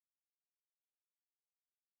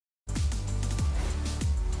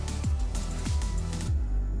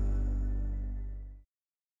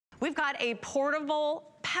We've got a portable,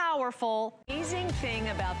 powerful, amazing thing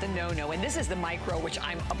about the No-No, and this is the micro, which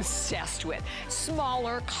I'm obsessed with.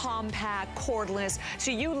 Smaller, compact, cordless,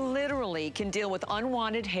 so you literally can deal with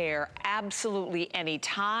unwanted hair absolutely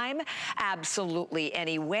anytime, absolutely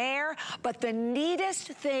anywhere. But the neatest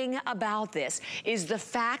thing about this is the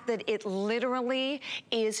fact that it literally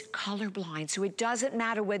is colorblind. So it doesn't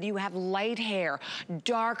matter whether you have light hair,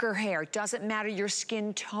 darker hair, it doesn't matter your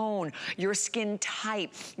skin tone, your skin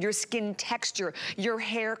type, your skin texture, your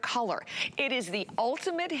hair color. It is the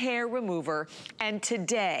ultimate hair remover, and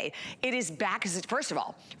today it is back as, first of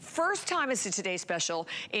all, first time it's a Today Special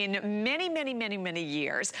in many, many, many, many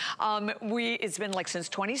years. It's been like since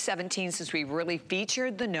 2017 since we really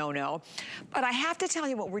featured the No-No, but I have to tell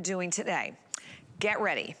you what we're doing today. Get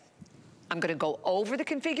ready. I'm gonna go over the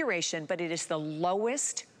configuration, but it is the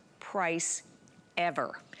lowest price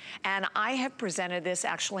ever. And I have presented this,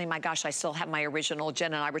 actually, my gosh, I still have my original,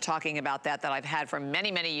 Jen and I were talking about that I've had from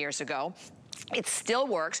many, many years ago. It still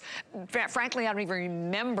works. Frankly, I don't even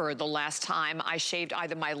remember the last time I shaved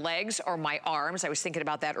either my legs or my arms. I was thinking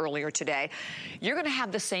about that earlier today. You're gonna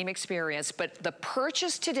have the same experience, but the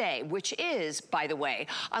purchase today, which is, by the way,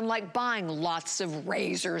 unlike buying lots of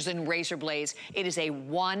razors and razor blades, it is a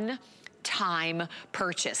one-time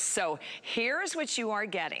purchase. So here's what you are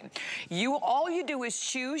getting. All you do is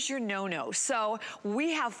choose your No-No. So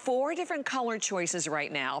we have 4 different color choices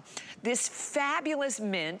right now. This fabulous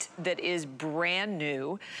mint that is brand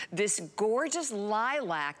new, this gorgeous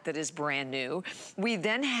lilac that is brand new. We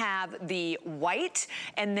then have the white,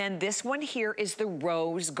 and then this one here is the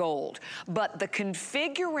rose gold. But the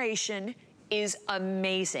configuration is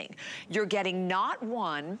amazing. You're getting not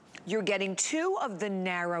one, you're getting 2 of the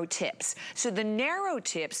narrow tips. So the narrow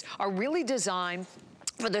tips are really designed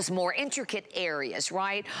for those more intricate areas,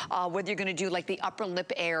 right? Whether you're gonna do like the upper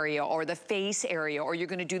lip area or the face area, or you're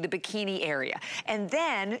gonna do the bikini area. And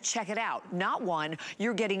then, check it out, not one,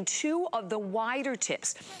 you're getting 2 of the wider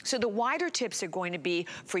tips. So the wider tips are going to be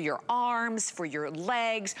for your arms, for your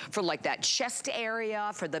legs, for like that chest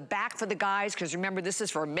area, for the back for the guys, because remember, this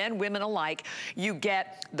is for men, women alike. You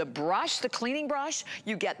get the brush, the cleaning brush,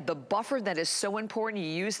 you get the buffer that is so important.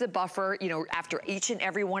 You use the buffer, you know, after each and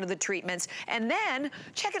every one of the treatments. And then,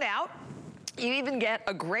 check it out. You even get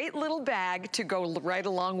a great little bag to go right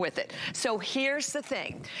along with it. So here's the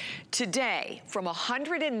thing. Today, from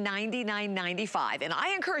 $199.95, and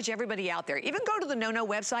I encourage everybody out there, even go to the No-No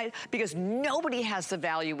website because nobody has the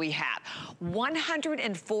value we have.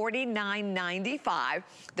 $149.95,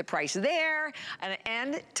 the price there.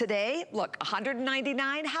 And today, look,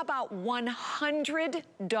 $199, how about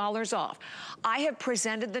 $100 off? I have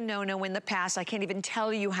presented the No-No in the past, I can't even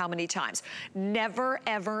tell you how many times. Never,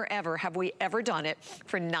 ever, ever have we ever done it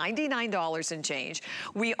for $99 and change.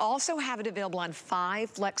 We also have it available on 5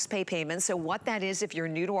 flex pay payments. So what that is, if you're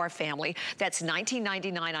new to our family, that's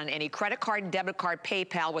 $19.99 on any credit card, debit card,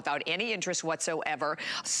 PayPal without any interest whatsoever.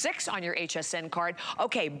 6 on your HSN card.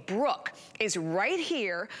 Okay, Brooke is right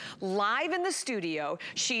here, live in the studio.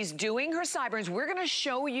 She's doing her sideburns. We're gonna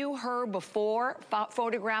show you her before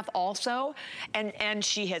photograph also. And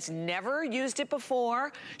she has never used it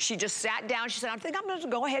before. She just sat down. She said, I think I'm gonna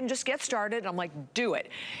go ahead and just get started. I'm like, do it.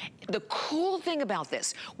 The cool thing about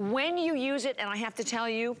this, when you use it, and I have to tell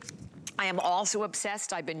you, I am also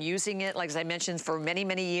obsessed. I've been using it, like as I mentioned, for many,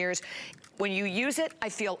 many years. When you use it, I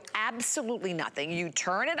feel absolutely nothing. You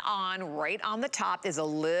turn it on, right on the top is a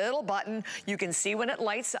little button. You can see when it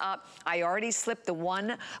lights up. I already slipped the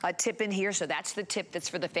one tip in here, so that's the tip that's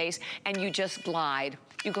for the face, and you just glide.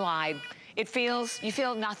 You glide. You feel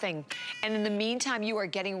nothing. And in the meantime, you are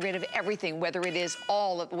getting rid of everything, whether it is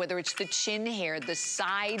whether it's the chin hair, the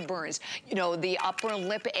sideburns, you know, the upper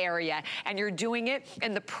lip area, and you're doing it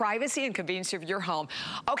in the privacy and convenience of your home.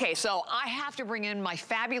 Okay, so I have to bring in my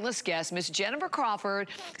fabulous guest, Miss Jennifer Crawford.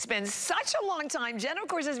 It's been such a long time. Jen, of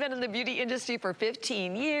course, has been in the beauty industry for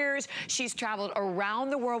 15 years. She's traveled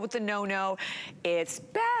around the world with the No-No. It's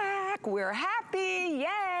back. We're happy.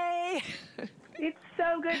 Yay. It's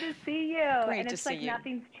so good to see you. Great and it's to see like you.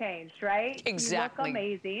 Nothing's changed, right? Exactly. You look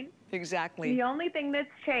amazing. Exactly. The only thing that's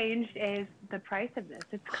changed is the price of this.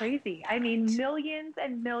 It's crazy. I mean, millions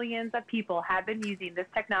and millions of people have been using this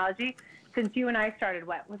technology since you and I started,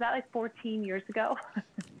 what, was that like 14 years ago?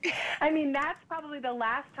 I mean, that's probably the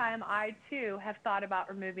last time I, too, have thought about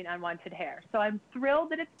removing unwanted hair. So I'm thrilled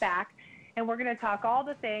that it's back. And we're going to talk all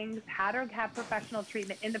the things, how to have professional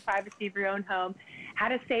treatment in the privacy of your own home, how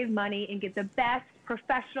to save money and get the best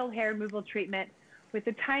professional hair removal treatment with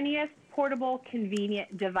the tiniest, portable,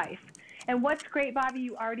 convenient device. And what's great, Bobby,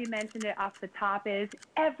 you already mentioned it off the top, is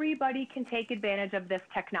everybody can take advantage of this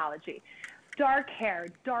technology. dark hair,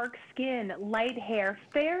 dark skin, light hair,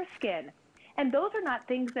 fair skin. And those are not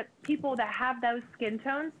things that people that have those skin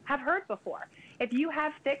tones have heard before. If you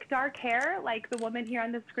have thick, dark hair, like the woman here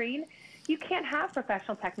on the screen, you can't have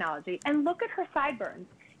professional technology. And look at her sideburns.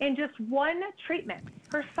 In just one treatment,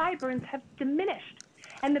 her sideburns have diminished.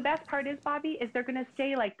 And the best part is, Bobby, is they're going to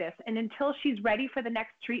stay like this. And until she's ready for the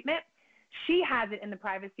next treatment, she has it in the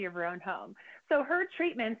privacy of her own home. So her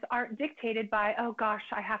treatments aren't dictated by, oh gosh,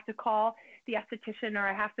 I have to call the esthetician or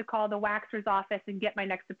I have to call the waxer's office and get my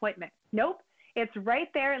next appointment. Nope, it's right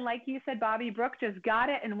there. And like you said, Bobby, Brooke just got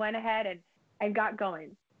it and went ahead and got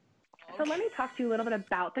going. Okay. So let me talk to you a little bit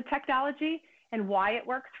about the technology and why it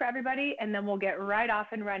works for everybody, and then we'll get right off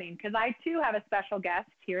and running, because I too have a special guest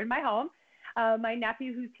here in my home, my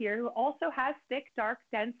nephew who's here, who also has thick, dark,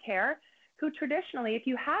 dense hair, who traditionally, if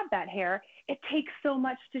you have that hair, it takes so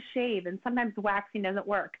much to shave, and sometimes waxing doesn't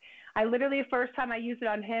work. I literally, the first time I used it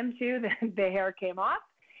on him too, the hair came off,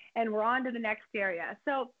 and we're on to the next area.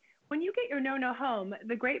 So when you get your no-no home,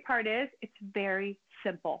 the great part is it's very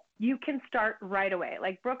simple. You can start right away.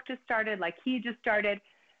 Like Brooke just started, like he just started.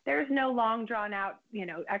 There's no long drawn out,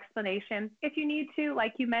 explanation. If you need to,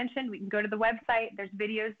 like you mentioned, we can go to the website. There's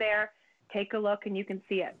videos there. Take a look and you can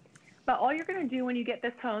see it. But all you're going to do when you get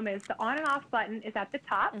this home is the on and off button is at the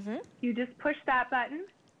top. Mm-hmm. You just push that button.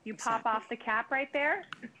 You pop off the cap right there.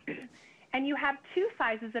 And you have two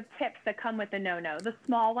sizes of tips that come with the no-no. The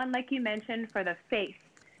small one, like you mentioned, for the face.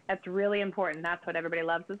 That's really important. That's what everybody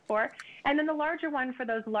loves this for. And then the larger one for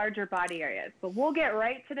those larger body areas. But we'll get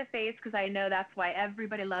right to the face because I know that's why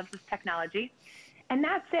everybody loves this technology. And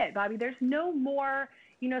that's it, Bobby. There's no more,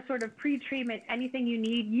 sort of pre-treatment, anything you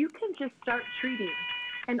need. You can just start treating.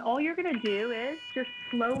 And all you're going to do is just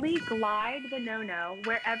slowly glide the no-no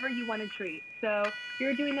wherever you want to treat. So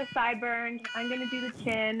you're doing the sideburns. I'm going to do the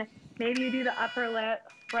chin. Maybe you do the upper lip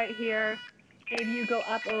right here. Maybe you go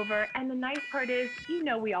up over. And the nice part is,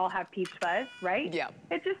 we all have peach fuzz, right? Yeah.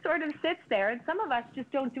 It just sort of sits there, and some of us just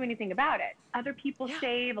don't do anything about it. Other people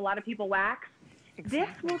shave. A lot of people wax. Exactly.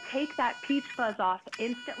 This will take that peach fuzz off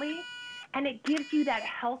instantly, and it gives you that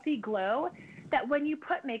healthy glow that when you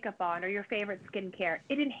put makeup on or your favorite skincare,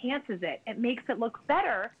 it enhances it. It makes it look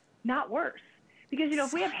better, not worse. Because,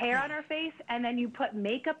 if we have hair on our face and then you put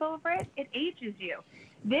makeup over it, it ages you.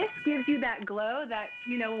 This gives you that glow that,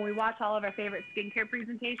 when we watch all of our favorite skincare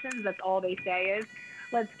presentations, that's all they say is,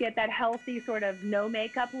 let's get that healthy sort of no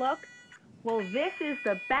makeup look. Well, this is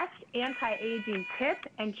the best anti-aging tip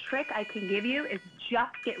and trick I can give you is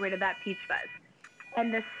just get rid of that peach fuzz.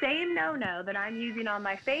 And the same no-no that I'm using on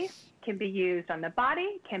my face can be used on the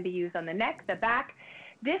body, can be used on the neck, the back.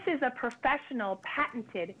 This is a professional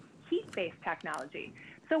patented heat-based technology.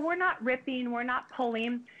 So we're not ripping, we're not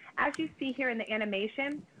pulling. As you see here in the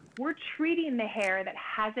animation, we're treating the hair that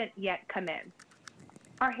hasn't yet come in.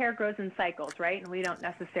 Our hair grows in cycles, right? And we don't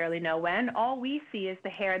necessarily know when. All we see is the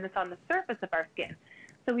hair that's on the surface of our skin.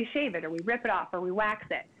 So we shave it or we rip it off or we wax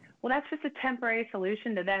it. Well, that's just a temporary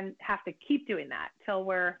solution to then have to keep doing that till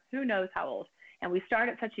we're who knows how old. And we start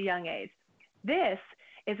at such a young age. This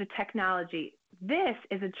is a technology. This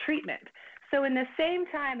is a treatment. So in the same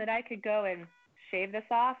time that I could go and shave this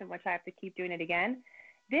off, in which I have to keep doing it again,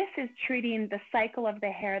 this is treating the cycle of the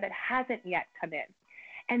hair that hasn't yet come in.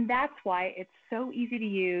 And that's why it's so easy to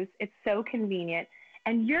use, it's so convenient,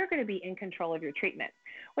 and you're going to be in control of your treatment,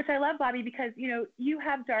 which I love, Bobby, because, you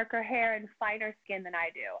have darker hair and finer skin than I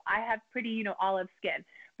do. I have pretty, olive skin.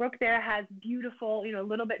 Brooke there has beautiful, a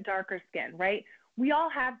little bit darker skin, right? We all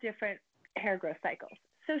have different hair growth cycles.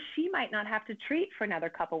 So she might not have to treat for another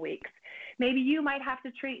couple weeks. Maybe you might have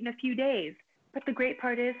to treat in a few days. But the great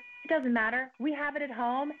part is, it doesn't matter. We have it at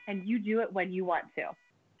home, and you do it when you want to.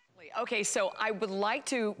 Okay, so I would like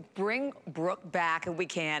to bring Brooke back if we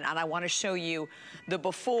can, and I want to show you the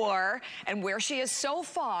before and where she is so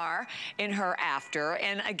far in her after.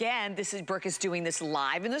 And again, Brooke is doing this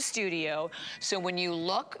live in the studio. So when you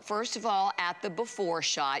look, first of all, at the before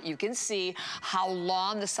shot, you can see how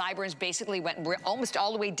long the sideburns basically went almost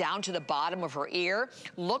all the way down to the bottom of her ear.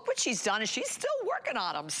 Look what she's done, and she's still working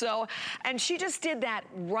on them. So, and she just did that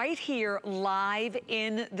right here live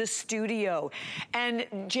in the studio. And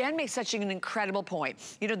Jen makes such an incredible point.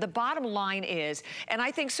 The bottom line is, and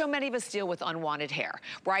I think so many of us deal with unwanted hair,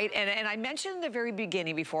 right? And I mentioned in the very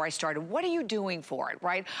beginning before I started, what are you doing for it,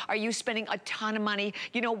 right? Are you spending a ton of money,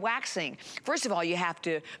 waxing? First of all, you have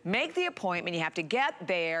to make the appointment, you have to get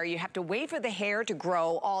there, you have to wait for the hair to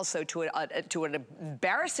grow also to an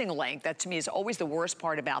embarrassing length. That to me is always the worst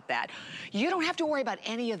part about that. You don't have to worry about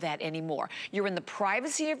any of that anymore. You're in the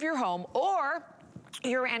privacy of your home, or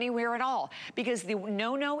you're anywhere at all, because the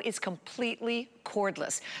No-No is completely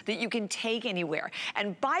cordless, that you can take anywhere.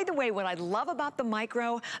 And by the way, what I love about the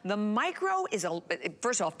Micro is,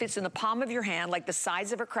 first of all, fits in the palm of your hand like the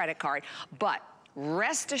size of a credit card, but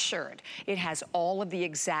rest assured, it has all of the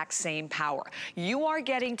exact same power. You are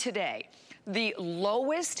getting today the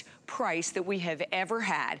lowest price that we have ever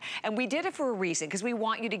had. And we did it for a reason, because we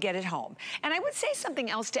want you to get it home. And I would say something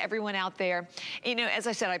else to everyone out there. You know, as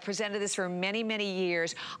I said, I presented this for many, many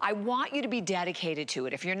years. I want you to be dedicated to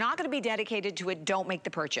it. If you're not gonna be dedicated to it, don't make the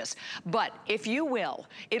purchase. But if you will,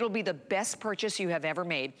 it'll be the best purchase you have ever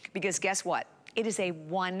made, because guess what? It is a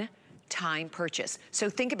one-time purchase. So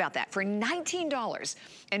think about that. For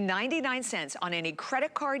 $19.99 on any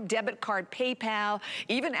credit card, debit card, PayPal,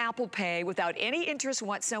 even Apple Pay, without any interest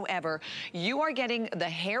whatsoever, you are getting the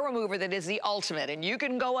hair remover that is the ultimate. And you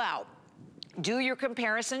can go out, do your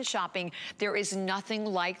comparison shopping. There is nothing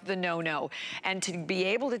like the No-No. And to be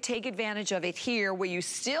able to take advantage of it here, where you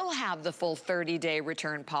still have the full 30-day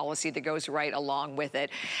return policy that goes right along with it.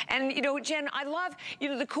 And, you know, Jen, I love, you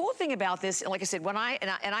know, the cool thing about this, like I said, when I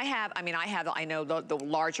know the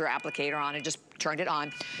larger applicator on and just turned it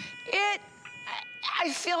on.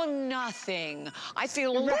 I feel nothing. I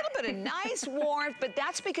feel a little bit of nice warmth, but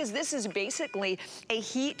that's because this is basically a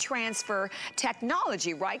heat transfer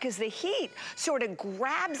technology, right? Because the heat sort of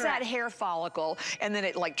grabs that hair follicle, and then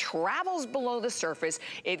it like travels below the surface.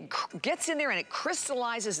 It gets in there and it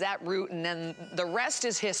crystallizes that root, and then the rest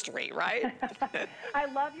is history, right? I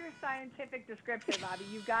love your scientific description, Bobby.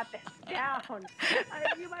 You got this down.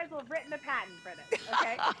 You might as well have written a patent for this,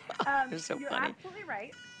 okay? You're absolutely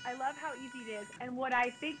right. I love how easy it is. And what I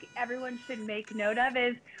think everyone should make note of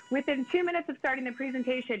is within 2 minutes of starting the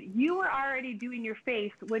presentation, you were already doing your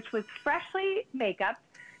face, which was freshly makeup.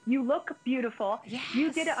 You look beautiful. Yes.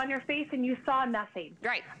 You did it on your face and you saw nothing.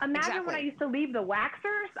 Right. Imagine when I used to leave the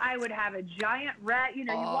waxers, I would have a giant red, you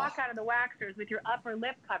know, you walk out of the waxers with your upper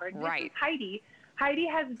lip covered. Right. This is Heidi. Heidi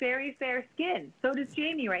has very fair skin. So does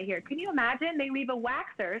Jamie right here. Can you imagine? They leave a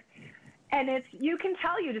waxers. And you can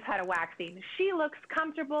tell you just had a waxing. She looks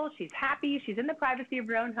comfortable, she's happy, she's in the privacy of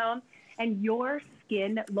her own home, and your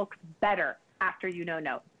skin looks better after you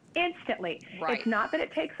No-No. Instantly. Right. It's not that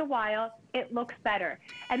it takes a while, it looks better.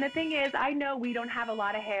 And the thing is, I know we don't have a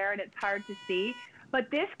lot of hair and it's hard to see, but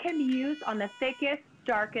this can be used on the thickest,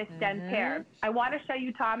 darkest, dense hair. I want to show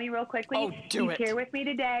you Tommy real quickly. Oh, he's here with me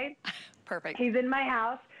today. Perfect. He's in my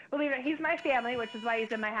house. Believe it, he's my family, which is why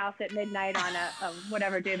he's in my house at midnight on a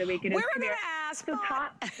whatever day of the week it is. We're going to ask. So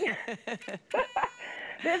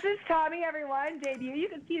this is Tommy, everyone. Debut. You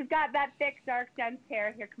can see he's got that thick, dark, dense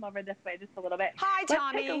hair. Here, come over this way just a little bit. Hi,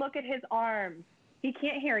 Tommy. Let's take a look at his arms. He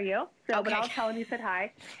can't hear you, so but I'll tell him you said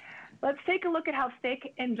hi. Let's take a look at how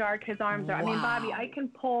thick and dark his arms are. I mean, Bobby, I can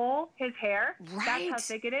pull his hair. Right. That's how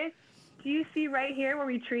thick it is. Do you see right here where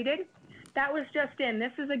we treated? That was just in.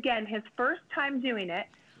 This is, again, his first time doing it.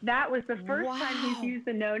 That was the first time he's used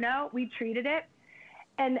the No-No. We treated it.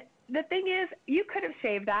 And the thing is, you could have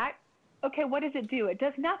shaved that. Okay, what does it do? It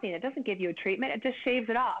does nothing. It doesn't give you a treatment. It just shaves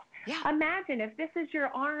it off. Yeah. Imagine if this is your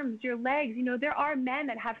arms, your legs. You know, there are men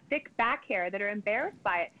that have thick back hair that are embarrassed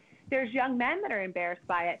by it. There's young men that are embarrassed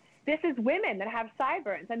by it. This is women that have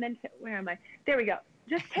sideburns. And then, where am I? There we go.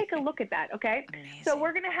 Just take a look at that, okay? Amazing. So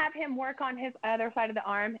we're going to have him work on his other side of the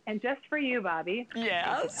arm. And just for you, Bobby.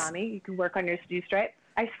 Yes. Tommy, you can work on your stripe.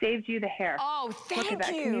 I saved you the hair. Oh, thank you.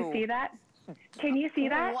 Can you see that? Can you see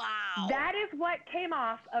that? Wow. That is what came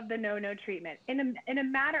off of the No-No treatment. In a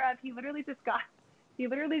matter of, he literally just got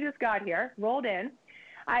here, rolled in.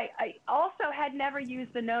 I also had never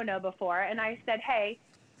used the No-No before, and I said, hey,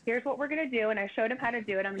 here's what we're going to do, and I showed him how to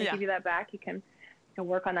do it. I'm going to give you that back. You can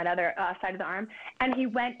work on that other side of the arm. And he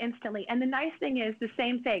went instantly. And the nice thing is the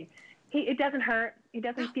same thing. It doesn't hurt. He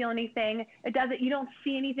doesn't feel anything. You don't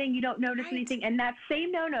see anything. You don't notice anything. And that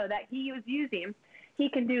same No-No that he was using, he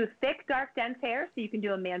can do thick, dark, dense hair. So you can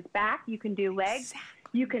do a man's back. You can do legs. Exactly.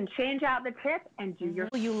 You can change out the tip and do your...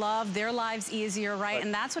 You love their lives easier, right?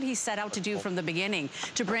 And that's what he set out to do from the beginning,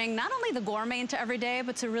 to bring not only the gourmet into every day,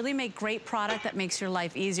 but to really make great product that makes your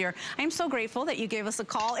life easier. I'm so grateful that you gave us a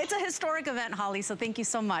call. It's a historic event, Holly, so thank you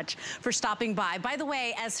so much for stopping by. By the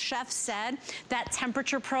way, as Chef said, that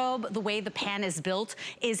temperature probe, the way the pan is built,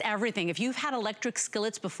 is everything. If you've had electric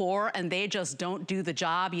skillets before and they just don't do the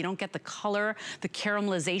job, you don't get the color, the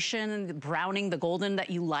caramelization, the browning, the golden that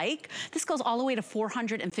you like, this goes all the way to 450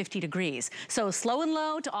 degrees. So slow and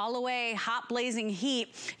low to all the way hot blazing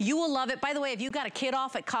heat. You will love it. By the way, if you've got a kid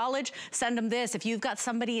off at college, send them this. If you've got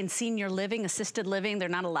somebody in senior living, assisted living, they're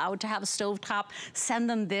not allowed to have a stovetop, send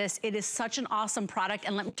them this. It is such an awesome product.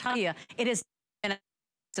 And let me tell you, it is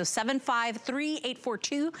So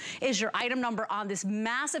 753842 is your item number on this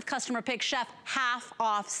massive customer pick. Chef, half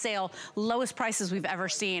off sale. Lowest prices we've ever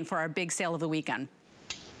seen for our big sale of the weekend.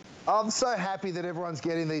 I'm so happy that everyone's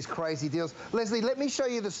getting these crazy deals. Leslie, let me show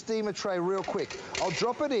you the steamer tray real quick. I'll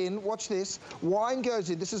drop it in. Watch this. Wine goes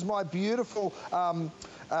in. This is my beautiful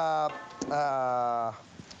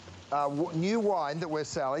new wine that we're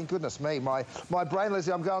selling. Goodness me, my brain,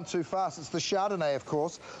 Leslie, I'm going too fast. It's the Chardonnay, of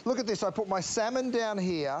course. Look at this. I put my salmon down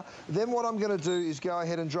here. Then what I'm going to do is go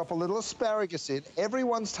ahead and drop a little asparagus in.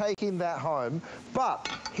 Everyone's taking that home. But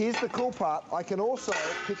here's the cool part. I can also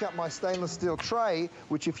pick up my stainless steel tray,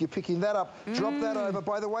 which if you're picking that up, drop that over.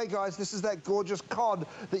 By the way, guys, this is that gorgeous cod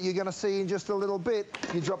that you're going to see in just a little bit.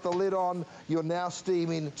 You drop the lid on. You're now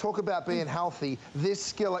steaming. Talk about being healthy. This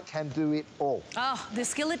skillet can do it all. Oh, the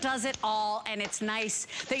skillet does it all, and it's nice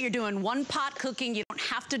that you're doing one pot cooking. You don't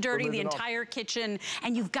have to dirty the entire kitchen,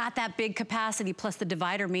 and you've got that big capacity. Plus the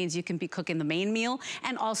divider means you can be cooking the main meal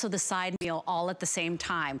and also the side meal all at the same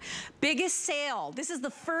time. Biggest sale. This is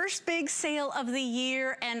the first big sale of the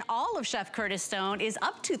year, and all of Chef Curtis Stone is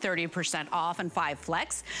up to 30% off and 5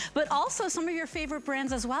 flex, but also some of your favorite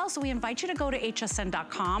brands as well. So we invite you to go to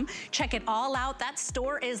hsn.com, check it all out. That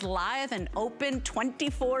store is live and open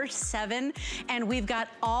 24/7, and we've got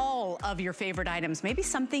all of your favorite items. Maybe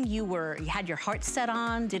something you had your heart set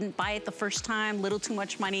on, didn't buy it the first time, little too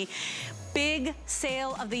much money. Big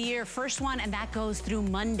sale of the year, first one, and that goes through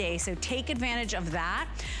Monday, so take advantage of that.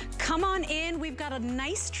 Come on in. We've got a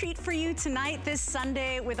nice treat for you tonight, this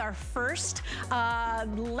Sunday, with our first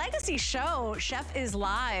legacy show. Chef is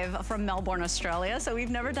live from Melbourne, Australia, so we've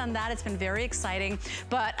never done that. It's been very exciting,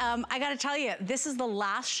 but I gotta tell you, this is the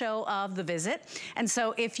last show of the visit, and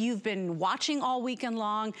so if you've been watching all weekend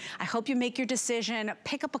long, I hope you make your decision,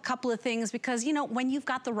 pick up a couple of things, because, you know, when you've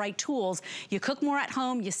got the right tools, you cook more at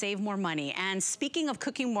home, you save more money. And speaking of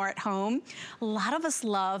cooking more at home, a lot of us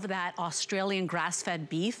love that Australian grass-fed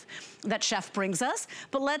beef that Chef brings us.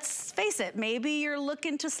 But let's face it, maybe you're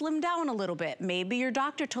looking to slim down a little bit. Maybe your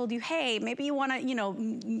doctor told you, hey, maybe you want to, you know,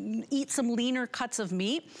 eat some leaner cuts of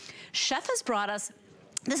meat. Chef has brought us,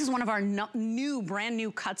 this is one of our brand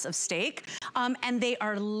new cuts of steak, and they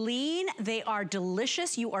are lean, they are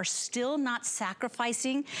delicious. You are still not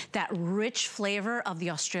sacrificing that rich flavor of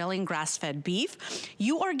the Australian grass-fed beef.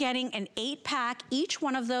 You are getting an 8-pack, each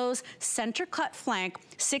one of those center cut flank,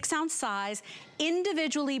 6-ounce size,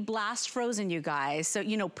 individually blast frozen, you guys. So,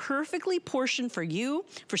 you know, perfectly portioned for you,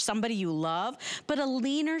 for somebody you love, but a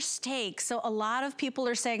leaner steak. So a lot of people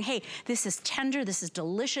are saying, hey, this is tender, this is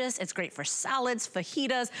delicious, it's great for salads,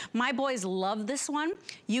 fajitas. My boys love this one.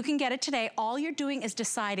 You can get it today. All you're doing is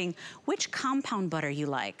deciding which compound butter you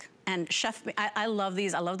like. And Chef, I love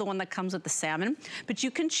these. I love the one that comes with the salmon, but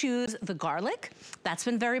you can choose the garlic. That's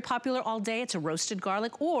been very popular all day. It's a roasted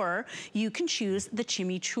garlic, or you can choose the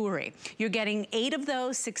chimichurri. You're getting 8 of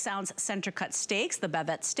those 6-ounce center cut steaks, the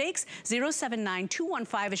bavette steaks.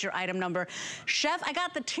 079215 is your item number. Chef, I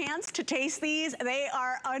got the chance to taste these. They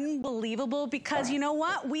are unbelievable, because you know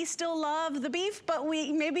what? We still love the beef, but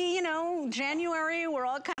maybe, you know, January, we're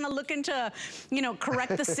all kind of looking to, you know,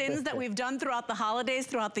 correct the sins that we've done throughout the holidays,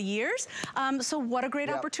 throughout the years. So what a great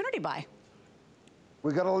opportunity by.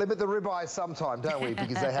 We've got to limit the ribeyes sometime, don't we?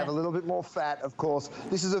 Because they have a little bit more fat, of course.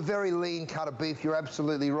 This is a very lean cut of beef. You're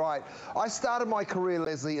absolutely right. I started my career,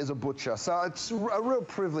 Leslie, as a butcher. So it's a real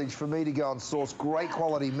privilege for me to go and source great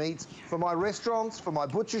quality meats for my restaurants, for my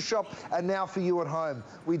butcher shop, and now for you at home.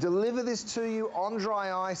 We deliver this to you on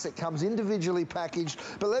dry ice. It comes individually packaged.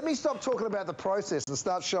 But let me stop talking about the process and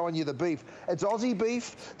start showing you the beef. It's Aussie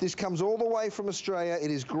beef. This comes all the way from Australia. It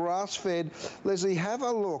is grass-fed. Leslie, have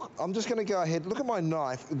a look. I'm just going to go ahead. Look at my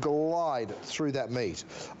knife glide through that meat.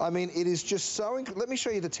 I mean, it is just so, let me show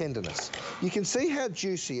you the tenderness. You can see how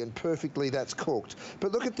juicy and perfectly that's cooked.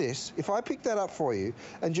 But look at this. If I pick that up for you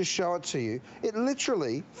and just show it to you, it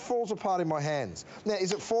literally falls apart in my hands. Now,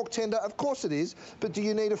 is it fork tender? Of course it is. But do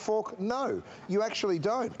you need a fork? No, you actually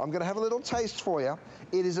don't. I'm going to have a little taste for you.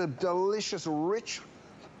 It is a delicious, rich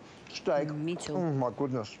steak. Me too. Oh, my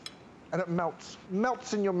goodness. And it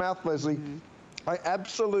melts in your mouth, Leslie. I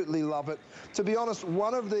absolutely love it. To be honest,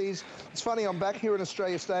 one of these, it's funny, I'm back here in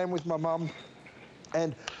Australia staying with my mum,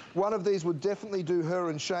 and one of these would definitely do her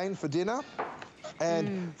and Shane for dinner.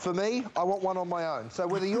 And for me, I want one on my own. So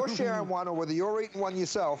whether you're sharing one or whether you're eating one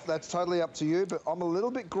yourself, that's totally up to you. But I'm a little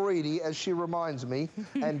bit greedy, as she reminds me.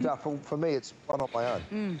 And for me, it's one on my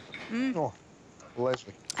own. Oh,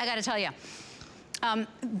 Leslie. I got to tell you,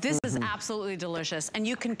 this is absolutely delicious. And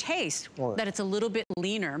you can taste that it's a little bit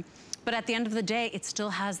leaner. But at the end of the day, it still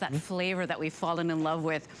has that flavor that we've fallen in love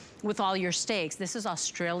with all your steaks. This is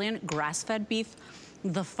Australian grass-fed beef.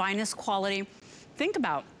 the finest quality. Think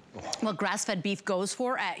about what grass-fed beef goes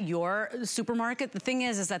for at your supermarket. The thing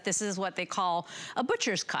is that this is what they call a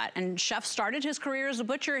butcher's cut. And Chef started his career as a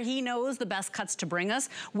butcher. He knows the best cuts to bring us,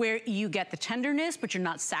 where you get the tenderness, but you're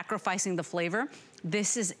not sacrificing the flavor.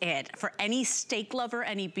 This is it. For any steak lover,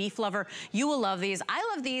 any beef lover, you will love these.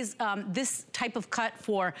 I love these, this type of cut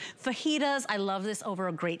for fajitas. I love this over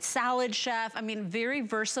a great salad, Chef. I mean, very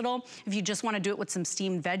versatile. If you just want to do it with some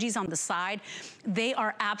steamed veggies on the side, they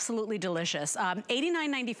are absolutely delicious.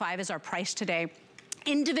 $89.95 is our price today.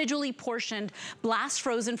 Individually portioned, blast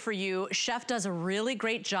frozen for you. Chef does a really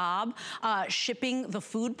great job shipping the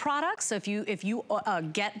food products. So if you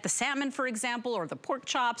get the salmon, for example, or the pork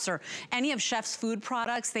chops, or any of Chef's food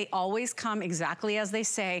products, they always come exactly as they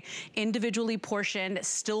say, individually portioned,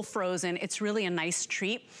 still frozen. It's really a nice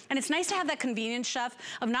treat. And it's nice to have that convenience, Chef,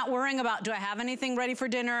 of not worrying about, do I have anything ready for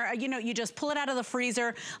dinner? You know, you just pull it out of the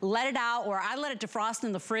freezer, let it out, or I let it defrost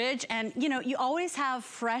in the fridge, and you know, you always have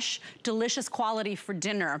fresh, delicious quality for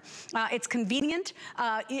dinner. It's convenient.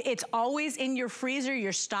 It's always in your freezer.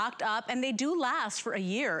 You're stocked up, and they do last for a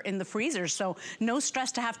year in the freezer, so no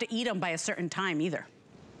stress to have to eat them by a certain time either.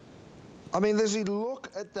 I mean, Lizzie, look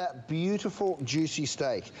at that beautiful, juicy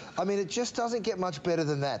steak. I mean, it just doesn't get much better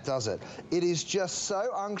than that, does it? It is just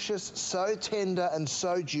so unctuous, so tender, and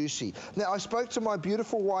so juicy. Now, I spoke to my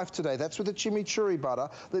beautiful wife today. That's with the chimichurri butter.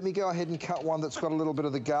 Let me go ahead and cut one that's got a little bit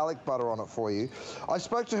of the garlic butter on it for you. I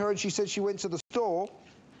spoke to her, and she said she went to the store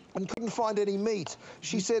and couldn't find any meat.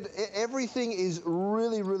 She said everything is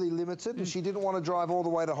really, really limited, and she didn't want to drive all the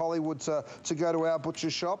way to Hollywood to go to our butcher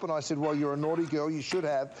shop. And I said, well, you're a naughty girl, you should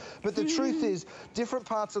have. But the truth is, different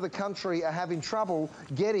parts of the country are having trouble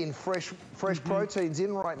getting fresh proteins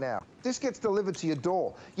in right now. This gets delivered to your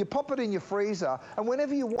door. You pop it in your freezer, and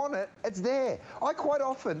whenever you want it, it's there. I quite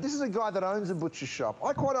often, this is a guy that owns a butcher shop,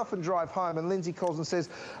 I quite often drive home and Lindsay calls and says,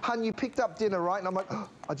 hun, you picked up dinner, right? And I'm like, oh,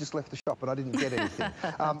 I just left the shop and I didn't get anything.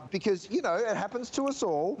 Because, you know, it happens to us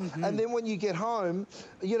all. And then when you get home,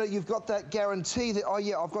 you know, you've got that guarantee that, oh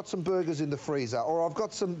yeah, I've got some burgers in the freezer, or I've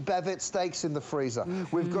got some bavette steaks in the freezer.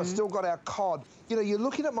 We've still got our cod. You know, you're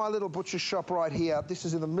looking at my little butcher shop right here. This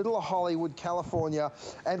is in the middle of Hollywood, California,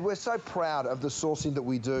 and we're so proud of the sourcing that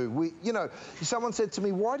we do. You know, someone said to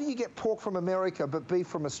me, why do you get pork from America but beef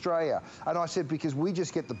from Australia? And I said, because we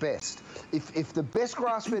just get the best. If the best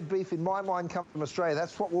grass-fed beef in my mind comes from Australia,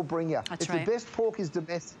 that's what we'll bring you. If the best pork is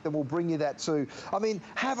domestic, then we'll bring you that too. I mean,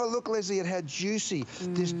 have a look, Leslie, at how juicy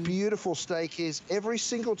this beautiful steak is. Every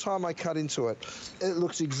single time I cut into it, it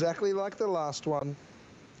looks exactly like the last one.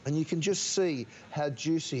 And you can just see how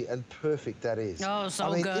juicy and perfect that is. Oh, so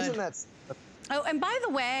I mean, good. Isn't that... Oh, and by the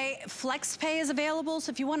way, FlexPay is available, so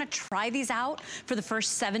if you want to try these out for the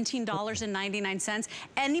first $17.99,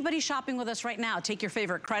 anybody shopping with us right now, take your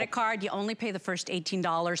favorite credit card, you only pay the first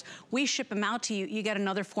 $18. We ship them out to you, you get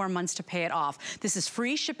another 4 months to pay it off. This is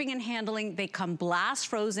free shipping and handling. They come blast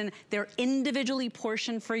frozen. They're individually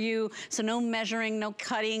portioned for you, so no measuring, no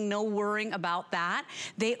cutting, no worrying about that.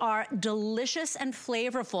 They are delicious and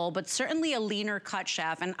flavorful, but certainly a leaner cut,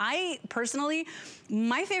 Chef. And I personally,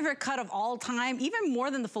 my favorite cut of all time, even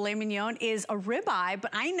more than the filet mignon, is a ribeye,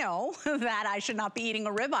 but I know that I should not be eating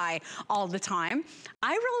a ribeye all the time.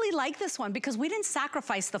 I really like this one because we didn't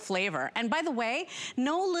sacrifice the flavor. And by the way,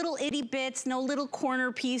 no little itty bits, no little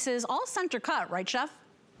corner pieces, all center cut, right, Chef?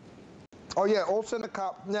 Oh yeah, all center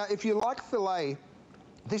cut. Now, if you like filet,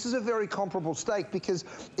 this is a very comparable steak because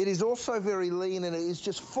it is also very lean and it is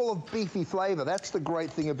just full of beefy flavor. That's the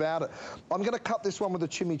great thing about it. I'm going to cut this one with a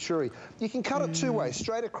chimichurri. You can cut it two ways,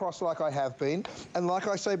 straight across like I have been. And like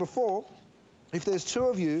I say before, if there's two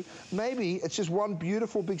of you, maybe it's just one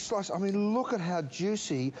beautiful big slice. I mean, look at how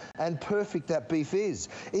juicy and perfect that beef is.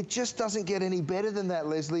 It just doesn't get any better than that,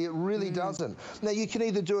 Leslie. It really doesn't. Now, you can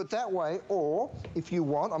either do it that way, or if you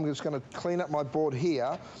want, I'm just going to clean up my board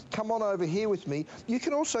here. Come on over here with me. You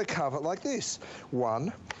can also carve it like this.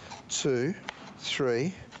 1, 2,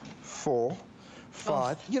 3, 4,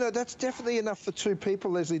 5. You know, that's definitely enough for 2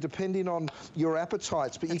 people, Leslie, depending on your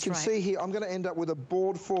appetites. But you can see here, I'm going to end up with a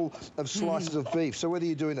board full of slices of beef. So whether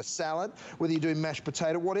you're doing a salad, whether you're doing mashed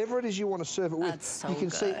potato, whatever it is you want to serve it with, you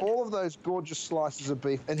can see all of those gorgeous slices of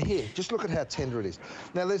beef. And here, just look at how tender it is.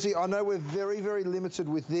 Now, Leslie, I know we're very, very limited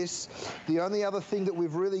with this. The only other thing that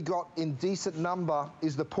we've really got in decent number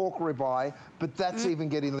is the pork ribeye, but that's even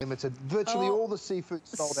getting limited. Virtually all the seafood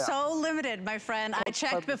sold out. So limited, my friend. I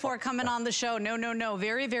checked before coming on the show. No no.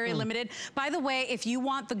 Very, very limited. By the way, if you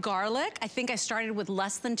want the garlic, I think I started with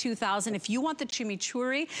less than 2,000. If you want the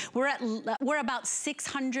chimichurri, we're about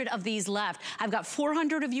 600 of these left. I've got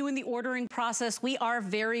 400 of you in the ordering process. We are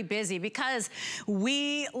very busy because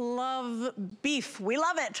we love beef. We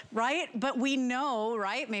love it, right? But we know,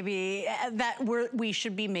 right, maybe that we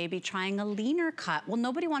should be maybe trying a leaner cut. Well,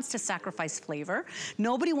 nobody wants to sacrifice flavor.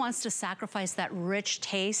 Nobody wants to sacrifice that rich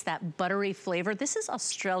taste, that buttery flavor. This is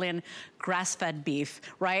Australian grass-fed beef,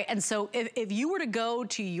 right? And so if you were to go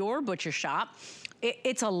to your butcher shop,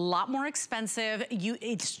 it's a lot more expensive.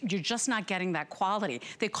 You're just not getting that quality.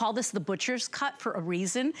 They call this the butcher's cut for a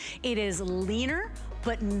reason. It is leaner,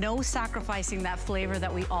 but no sacrificing that flavor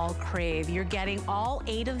that we all crave. You're getting all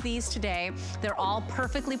 8 of these today. They're all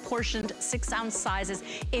perfectly portioned 6-ounce sizes.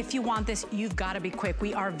 If you want this, you've got to be quick.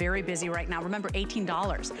 We are very busy right now. Remember,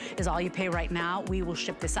 $18 is all you pay right now. We will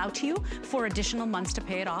ship this out to you for additional months to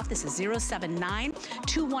pay it off. This is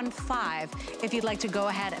 079-215 if you'd like to go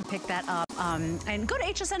ahead and pick that up. And go to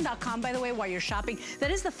hsn.com, by the way, while you're shopping.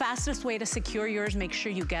 That is the fastest way to secure yours. Make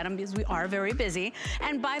sure you get them because we are very busy.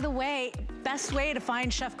 And by the way, best way to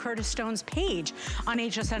find Chef Curtis Stone's page on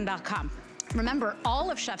hsn.com. Remember,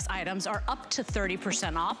 all of Chef's items are up to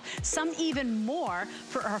 30% off, some even more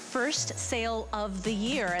for our first sale of the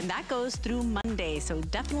year, and that goes through Monday, so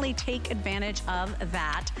definitely take advantage of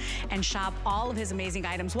that and shop all of his amazing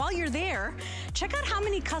items. While you're there, check out how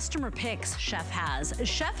many customer picks Chef has.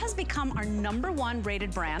 Chef has become our #1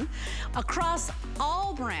 rated brand across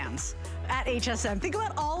all brands at HSN. Think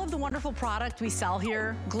about all of the wonderful product we sell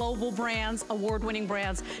here, global brands, award-winning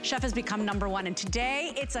brands. Chef has become #1, and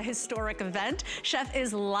today it's a historic event. Chef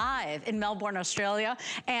is live in Melbourne, Australia,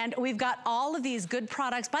 and we've got all of these good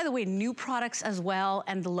products, by the way, new products as well,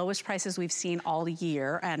 and the lowest prices we've seen all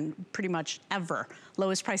year, and pretty much ever.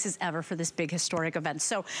 Lowest prices ever for this big historic event.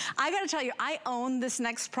 So I gotta tell you, I own this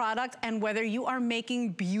next product, and whether you are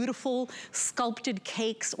making beautiful sculpted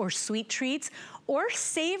cakes or sweet treats, or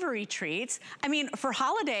savory treats. I mean, for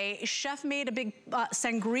holiday, Chef made a big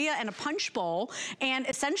sangria and a punch bowl and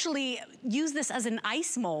essentially used this as an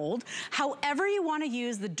ice mold. However you wanna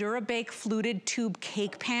use the DuraBake fluted tube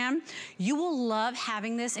cake pan, you will love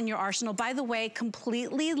having this in your arsenal. By the way,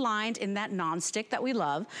 completely lined in that nonstick that we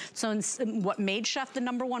love. So what made Chef the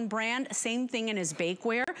 #1 brand, same thing in his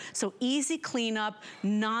bakeware. So easy cleanup,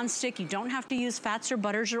 nonstick. You don't have to use fats or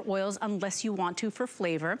butters or oils unless you want to for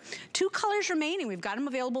flavor. 2 colors remaining. We've got them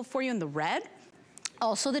available for you in the red,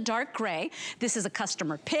 also the dark gray. This is a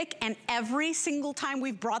customer pick, and every single time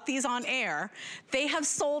we've brought these on air, they have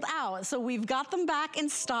sold out. So we've got them back in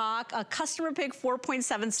stock. A customer pick,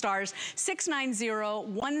 4.7 stars,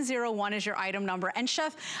 690101 is your item number. And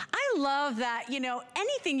Chef, I love that, you know,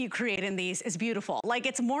 anything you create in these is beautiful. Like,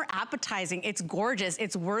 it's more appetizing, it's gorgeous,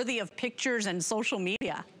 it's worthy of pictures and social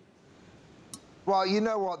media. Well, you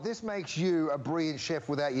know what? This makes you a brilliant chef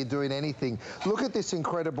without you doing anything. Look at this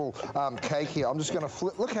incredible cake here. I'm just going to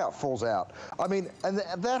flip. Look how it falls out. I mean, and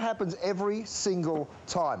that happens every single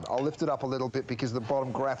time. I'll lift it up a little bit because the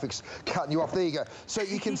bottom graphics cutting you off. There you go. So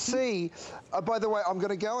you can see, by the way, I'm going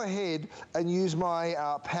to go ahead and use my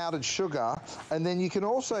powdered sugar, and then you can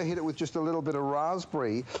also hit it with just a little bit of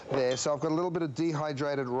raspberry there. So I've got a little bit of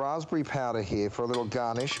dehydrated raspberry powder here for a little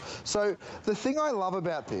garnish. So the thing I love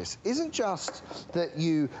about this isn't just that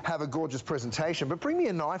you have a gorgeous presentation, but bring me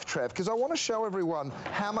a knife, Trav, because I want to show everyone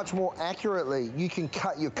how much more accurately you can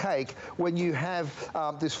cut your cake when you have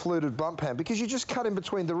this fluted blunt pan, because you just cut in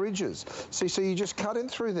between the ridges. See, so you just cut in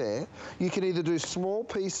through there. You can either do small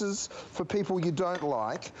pieces for people you don't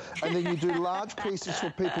like, and then you do large pieces for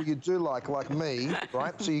people you do like me,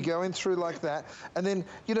 right? So you go in through like that, and then,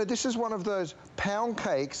 you know, this is one of those pound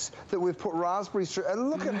cakes that we've put raspberries through, and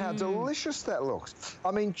look at how delicious that looks.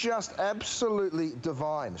 I mean, just absolutely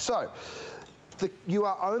divine. So you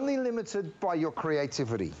are only limited by your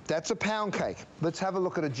creativity. That's a pound cake. Let's have a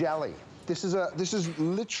look at a jelly. This is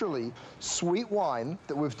literally sweet wine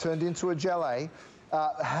that we've turned into a jelly.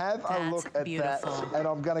 Have a look at that. And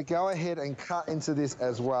I'm going to go ahead and cut into this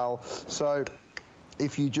as well. So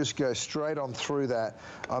if you just go straight on through that,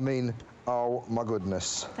 I mean, oh my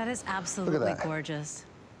goodness. That is absolutely gorgeous.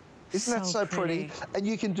 Isn't that so pretty? And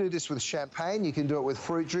you can do this with champagne, you can do it with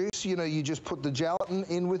fruit juice. You know, you just put the gelatin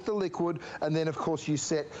in with the liquid, and then, of course, you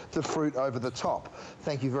set the fruit over the top.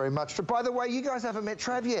 Thank you very much. By the way, you guys haven't met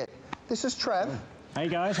Trav yet. This is Trav. Hey,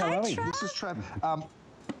 guys, how are we? This is Trav.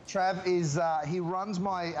 Trav is, he runs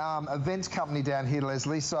my events company down here,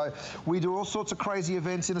 Leslie. So we do all sorts of crazy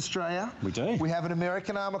events in Australia. We do. We have an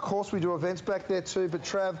American arm, of course. We do events back there too. But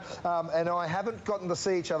Trav and I haven't gotten to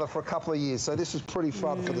see each other for a couple of years. So this is pretty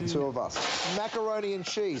fun for the two of us. Macaroni and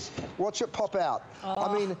cheese. Watch it pop out.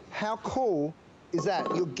 I mean, how cool is that?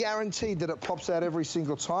 You're guaranteed that it pops out every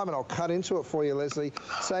single time, and I'll cut into it for you, Leslie.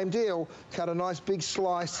 Same deal. Cut a nice big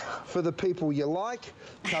slice for the people you like.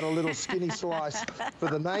 Cut a little skinny slice for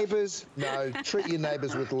the neighbours. No, treat your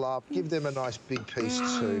neighbours with love. Give them a nice big piece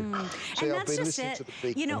too. See, and I've been listening to the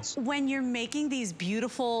big You know, ones. when you're making these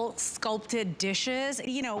beautiful sculpted dishes,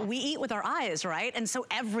 you know, we eat with our eyes, right? And so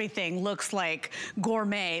everything looks like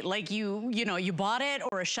gourmet, like you know, you bought it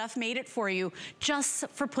or a chef made it for you just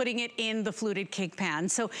for putting it in the fluted cake pan.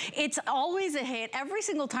 So it's always a hit. Every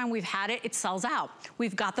single time we've had it, it sells out.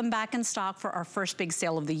 We've got them back in stock for our first big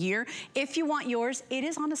sale of the year. If you want yours, it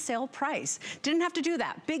is on a sale price. Didn't have to do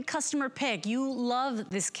that. Big customer pick. You love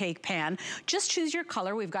this cake pan. Just choose your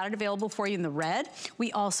color. We've got it available for you in the red.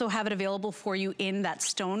 We also have it available for you in that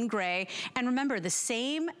stone gray. And remember, the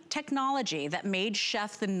same technology that made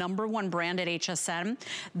Chef the #1 brand at HSN,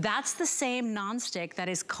 that's the same nonstick that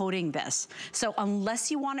is coating this. So unless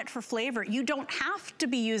you want it for flavor, you don't have to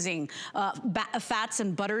be using fats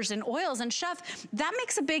and butters and oils. And Chef, that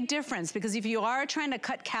makes a big difference, because if you are trying to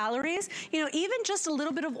cut calories, you know, even just a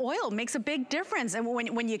little bit of oil makes a big difference. And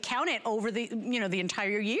when you count it over the, you know, the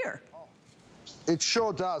entire year. It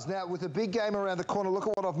sure does. Now, with a big game around the corner, look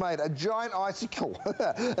at what I've made. A giant icicle.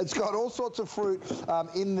 It's got all sorts of fruit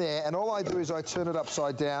in there, and all I do is I turn it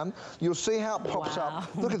upside down. You'll see how it pops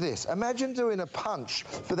up. Look at this. Imagine doing a punch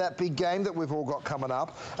for that big game that we've all got coming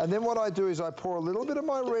up. And then what I do is I pour a little bit of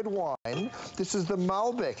my red wine. This is the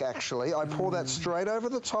Malbec, actually. I pour that straight over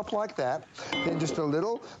the top like that. Then just a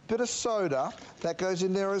little bit of soda. That goes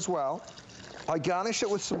in there as well. I garnish it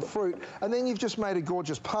with some fruit, and then you've just made a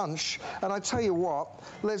gorgeous punch. And I tell you what,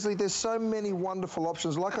 Leslie, there's so many wonderful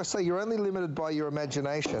options. Like I say, you're only limited by your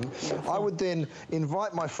imagination. I would then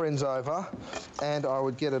invite my friends over, and I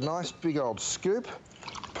would get a nice big old scoop,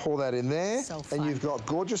 pour that in there, and you've got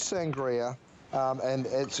gorgeous sangria. And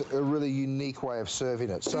it's a really unique way of serving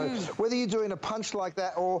it. So whether you're doing a punch like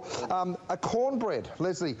that or a cornbread,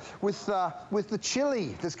 Leslie, with the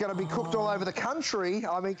chili that's going to be cooked all over the country,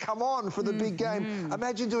 I mean, come on, for the big game.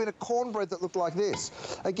 Imagine doing a cornbread that looked like this.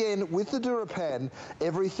 Again, with the DuraPan,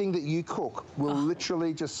 everything that you cook will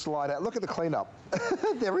literally just slide out. Look at the cleanup.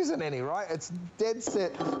 There isn't any, right? It's dead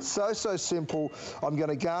set, so simple. I'm going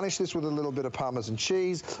to garnish this with a little bit of Parmesan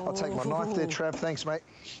cheese. I'll take my knife there, Trav. Thanks, mate.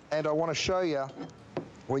 And I want to show you,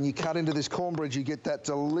 when you cut into this cornbread, you get that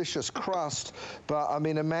delicious crust. But, I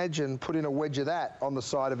mean, imagine putting a wedge of that on the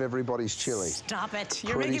side of everybody's chili. Stop it.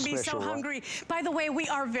 You're making me so hungry. By the way, we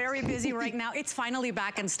are very busy right now. It's finally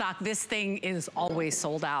back in stock. This thing is always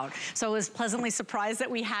sold out. So I was pleasantly surprised that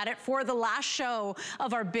we had it for the last show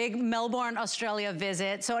of our big Melbourne, Australia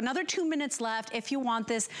visit. So another 2 minutes left. If you want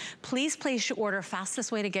this, please place your order.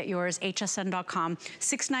 Fastest way to get yours, hsn.com.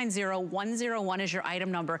 690101 is your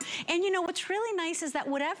item number. And you know, what's really nice is that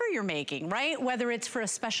whatever you're making, right? Whether it's for a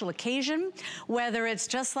special occasion, whether it's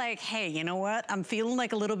just like, hey, you know what? I'm feeling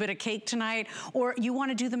like a little bit of cake tonight, or you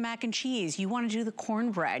want to do the mac and cheese, you want to do the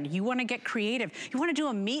cornbread, you want to get creative, you want to do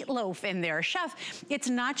a meatloaf in there. Chef, it's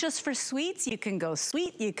not just for sweets. You can go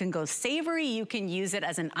sweet, you can go savory, you can use it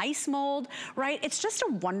as an ice mold, right? It's just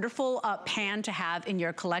a wonderful pan to have in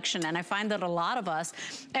your collection. And I find that a lot of us,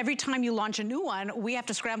 every time you launch a new one, we have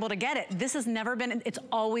to scramble to get it. This has never been, it's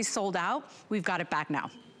always sold out. We've got it back now.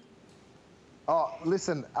 Oh,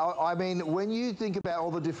 listen, I mean, when you think about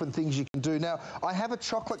all the different things you can do. Now, I have a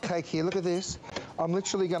chocolate cake here. Look at this. I'm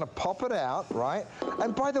literally going to pop it out, right?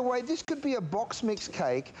 And by the way, this could be a box mix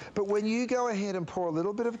cake, but when you go ahead and pour a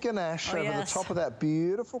little bit of ganache over the top of that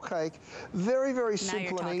beautiful cake, very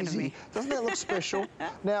simple and easy. Doesn't that look special?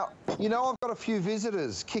 Now, you know, I've got a few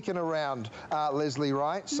visitors kicking around, Leslie,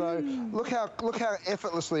 right? So look how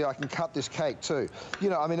effortlessly I can cut this cake too. You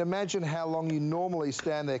know, I mean, imagine how long you normally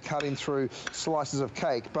stand there cutting through slices of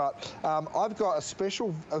cake, but I've got a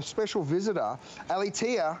special visitor.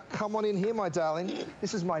 Alitia, come on in here, my darling.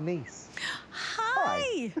 This is my niece.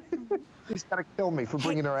 Hi. She's going to kill me for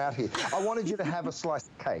bringing her out here. I wanted you to have a slice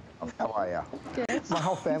of cake. How are you? Good. My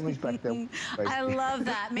whole family's back there. I love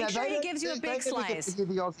that. Make sure he gives you a big slice. They get to give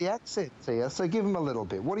the Aussie accent here, so give him a little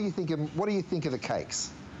bit. What do you think of the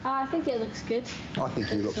cakes? I think it looks good. I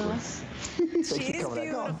think you look nice. Good. She's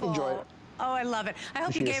beautiful. Enjoy it. Oh, I love it. I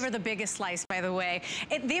hope you gave her the biggest slice, by the way.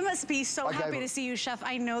 They must be so happy to see you, Chef.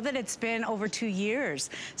 I know that it's been over 2 years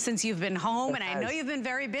since you've been home, and I know you've been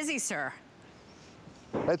very busy, sir.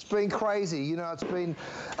 It's been crazy, you know,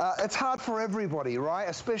 it's hard for everybody, right?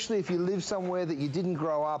 Especially if you live somewhere that you didn't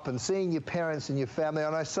grow up, and seeing your parents and your family.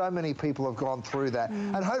 I know so many people have gone through that.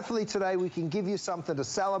 And hopefully today we can give you something to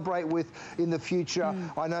celebrate with in the future.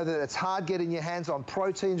 I know that it's hard getting your hands on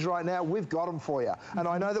proteins right now. We've got them for you. And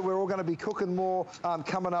I know that we're all going to be cooking more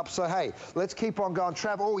coming up. So, hey, let's keep on going.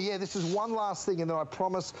 Trav, oh, yeah, this is one last thing, and then I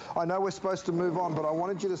promise, I know we're supposed to move on, but I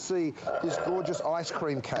wanted you to see this gorgeous ice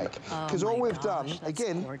cream cake. Because all we've done,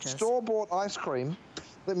 again, store-bought ice cream.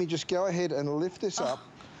 Let me just go ahead and lift this up.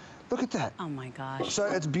 Look at that. Oh my gosh. So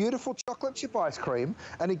it's beautiful chocolate chip ice cream.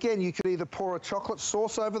 And again, you could either pour a chocolate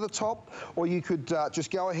sauce over the top, or you could just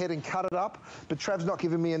go ahead and cut it up. But Trav's not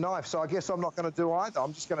giving me a knife, so I guess I'm not going to do either.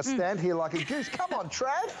 I'm just going to stand here like a goose. Come on,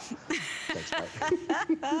 Trav. Thanks,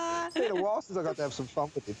 mate. It's been a while since I got to have some fun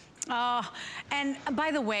with him. Oh, and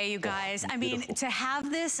by the way, you guys, I mean, to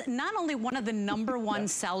have this, not only one of the #1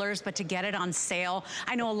 sellers, but to get it on sale.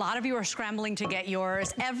 I know a lot of you are scrambling to get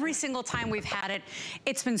yours. Every single time we've had it,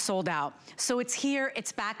 it's been sold out. So it's here,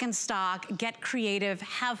 it's back in stock. Get creative,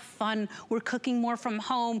 have fun. We're cooking more from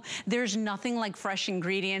home. There's nothing like fresh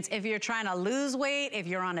ingredients. If you're trying to lose weight, if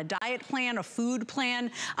you're on a diet plan, a food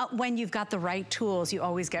plan, when you've got the right tools, you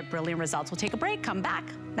always get brilliant results. We'll take a break, come back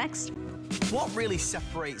next. What really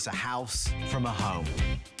separates a house from a home?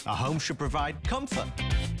 A home should provide comfort,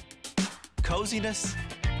 coziness,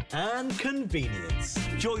 and convenience.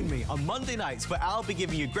 Join me on Monday nights where I'll be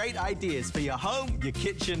giving you great ideas for your home, your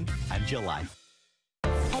kitchen, and your life.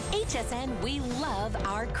 At HSN, we love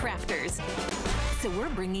our crafters. So we're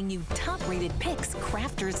bringing you top-rated picks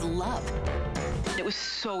crafters love. It was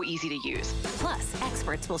so easy to use. Plus,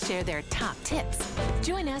 experts will share their top tips.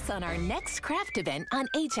 Join us on our next craft event on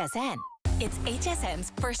HSN. It's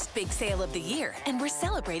HSN's first big sale of the year, and we're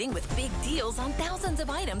celebrating with big deals on thousands of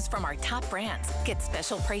items from our top brands. Get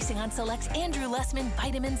special pricing on select Andrew Lessman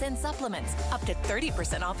vitamins and supplements, up to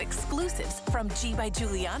 30% off exclusives from G by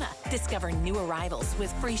Juliana. Discover new arrivals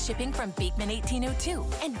with free shipping from Beekman 1802.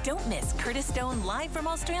 And don't miss Curtis Stone live from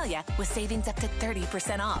Australia with savings up to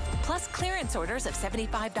 30% off. Plus clearance orders of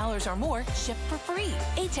 $75 or more shipped for free.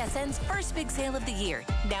 HSN's first big sale of the year,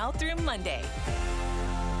 now through Monday.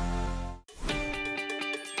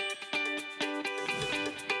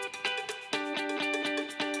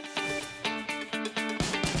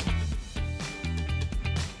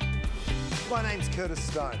 My name's Curtis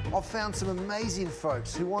Stone. I've found some amazing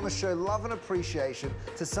folks who want to show love and appreciation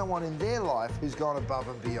to someone in their life who's gone above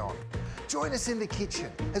and beyond. Join us in the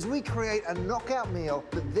kitchen as we create a knockout meal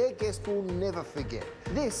that their guest will never forget.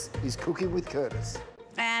 This is Cooking with Curtis.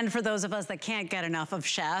 And for those of us that can't get enough of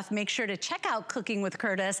Chef, make sure to check out Cooking with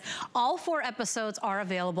Curtis. All 4 episodes are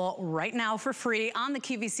available right now for free on the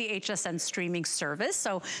QVC HSN streaming service.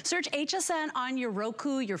 So search HSN on your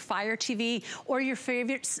Roku, your Fire TV, or your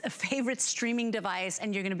favorite streaming device,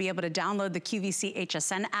 and you're gonna be able to download the QVC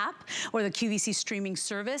HSN app or the QVC streaming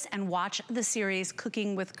service and watch the series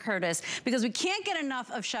Cooking with Curtis, because we can't get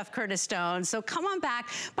enough of Chef Curtis Stone. So come on back.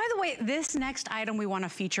 By the way, this next item we wanna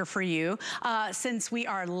feature for you, since we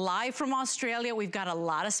are live from Australia. We've got a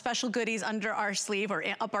lot of special goodies under our sleeve, or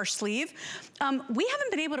up our sleeve. We haven't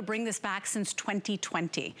been able to bring this back since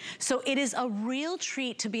 2020. So it is a real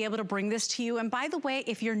treat to be able to bring this to you. And by the way,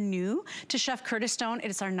 if you're new to Chef Curtis Stone, it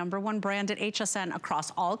is our #1 brand at HSN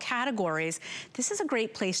across all categories. This is a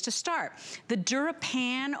great place to start. The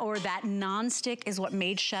DuraPan, or that nonstick, is what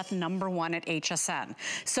made Chef #1 at HSN.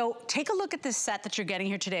 So take a look at this set that you're getting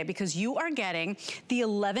here today, because you are getting the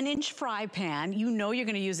 11-inch fry pan. You know you're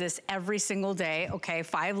gonna use this every single day, okay?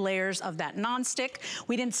 5 layers of that nonstick.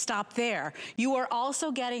 We didn't stop there. You are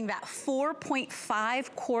also getting that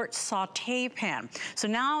 4.5 quart saute pan. So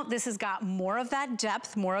now this has got more of that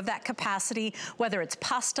depth, more of that capacity, whether it's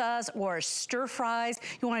pastas or stir fries.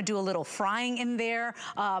 You wanna do a little frying in there,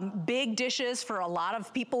 big dishes for a lot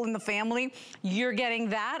of people in the family. You're getting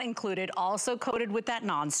that included, also coated with that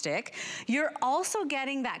nonstick. You're also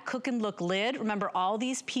getting that cook and look lid. Remember, all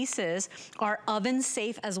these pieces are oven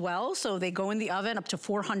safe as well, so they go in the oven up to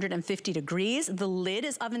 450 degrees. The lid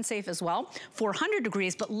is oven safe as well, 400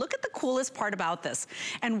 degrees. But look at the coolest part about this,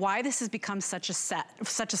 and why this has become such a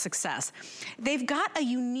success. They've got a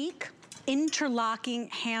unique interlocking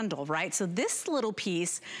handle, right? So this little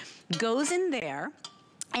piece goes in there,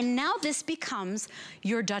 and now this becomes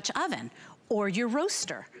your Dutch oven or your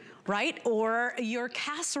roaster, right? Or your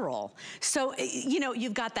casserole. So, you know,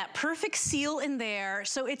 you've got that perfect seal in there.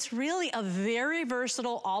 So it's really a very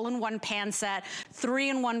versatile all-in-one pan set,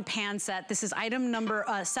 3-in-1 pan set. This is item number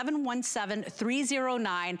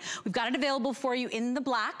 717309. We've got it available for you in the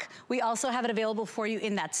black. We also have it available for you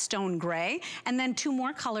in that stone gray. And then 2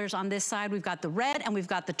 more colors on this side. We've got the red and we've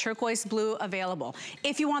got the turquoise blue available.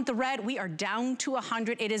 If you want the red, we are down to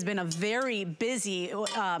 100. It has been a very busy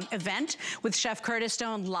event with Chef Curtis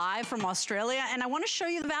Stone live from Australia, and I want to show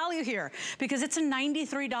you the value here because it's a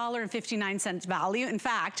 $93.59 value. In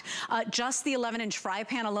fact, just the 11-inch fry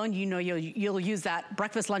pan alone, you know you'll use that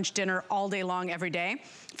breakfast, lunch, dinner all day long every day.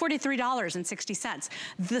 $43.60.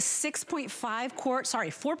 The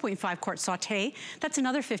 4.5 quart saute, that's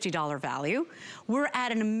another $50 value. We're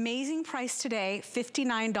at an amazing price today,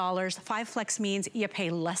 $59. 5 flex means you pay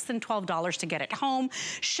less than $12 to get it home.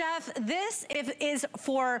 Chef, this is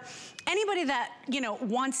for anybody that, you know,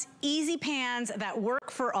 wants easy pans that work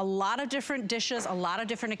for a lot of different dishes, a lot of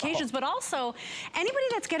different occasions, but also anybody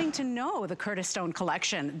that's getting to know the Curtis Stone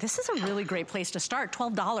collection. This is a really great place to start.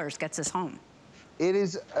 $12 gets us home. It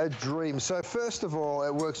is a dream. So first of all,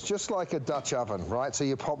 it works just like a Dutch oven, right? So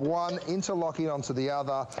you pop one, interlocking onto the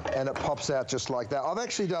other, and it pops out just like that. I've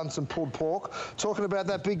actually done some pulled pork, talking about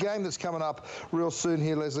that big game that's coming up real soon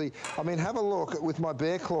here, Leslie. I mean, have a look with my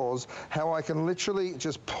bare claws, how I can literally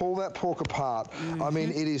just pull that pork apart. I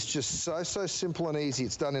mean, it is just so simple and easy.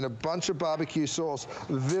 It's done in a bunch of barbecue sauce.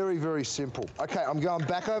 Very, very simple. Okay, I'm going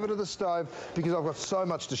back over to the stove because I've got so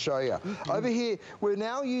much to show you. Over here, we're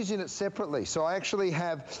now using it separately. So I actually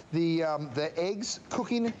have the eggs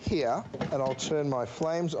cooking here, and I'll turn my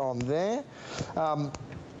flames on there.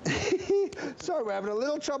 Sorry, we're having a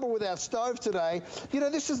little trouble with our stove today. You know,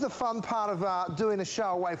 this is the fun part of doing a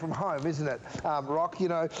show away from home, isn't it, Rock? You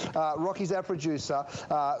know, Rocky's our producer.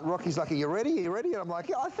 Rocky's like, are you ready? Are you ready? And I'm like,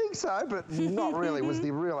 yeah, I think so, but not really was the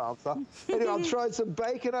real answer. Anyway, I'm throwing some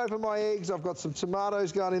bacon over my eggs. I've got some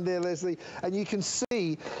tomatoes going in there, Leslie. And you can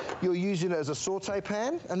see you're using it as a saute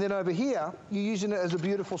pan. And then over here, you're using it as a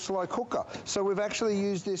beautiful slow cooker. So we've actually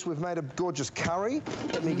used this. We've made a gorgeous curry.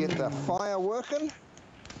 Let me get the fire working.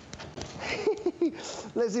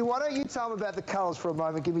 Leslie, why don't you tell them about the colors for a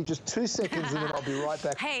moment? Give me just 2 seconds and then I'll be right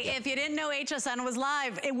back. Hey, if you didn't know HSN was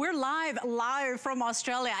live, we're live from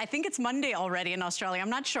Australia. I think it's Monday already in Australia. I'm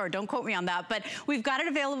not sure. Don't quote me on that. But we've got it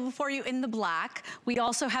available for you in the black. We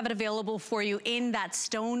also have it available for you in that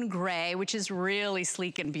stone gray, which is really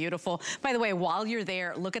sleek and beautiful. By the way, while you're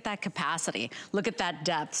there, look at that capacity. Look at that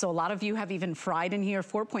depth. So a lot of you have even fried in here,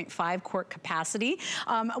 4.5 quart capacity.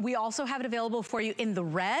 We also have it available for you in the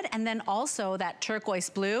red, and then also that turquoise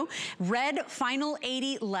blue. Red, final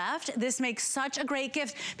 80 left. This makes such a great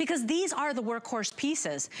gift because these are the workhorse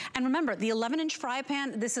pieces. And remember, the 11-inch fry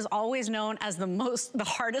pan, this is always known as the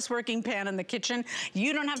hardest working pan in the kitchen.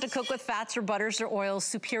 You don't have to cook with fats or butters or oils.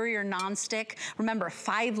 Superior nonstick. Remember,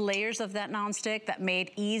 5 layers of that nonstick that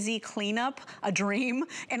made easy cleanup a dream,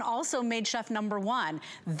 and also made Chef #1.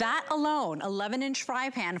 That alone, 11-inch fry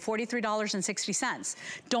pan, $43.60.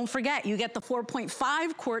 Don't forget, you get the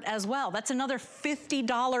 4.5 quart as well. That's another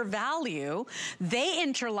 $50 value. They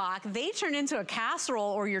interlock, they turn into a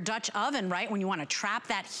casserole or your Dutch oven, right? When you want to trap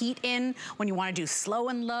that heat in, when you want to do slow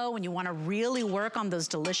and low, when you want to really work on those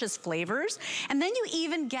delicious flavors. And then you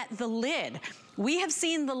even get the lid. We have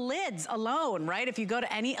seen the lids alone, right? If you go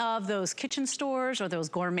to any of those kitchen stores or those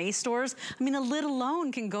gourmet stores, I mean, a lid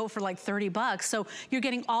alone can go for like 30 bucks. So you're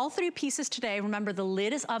getting all 3 pieces today. Remember, the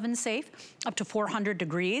lid is oven safe up to 400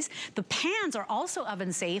 degrees. The pans are also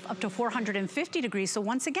oven safe up to 450 degrees. So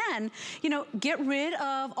once again, you know, get rid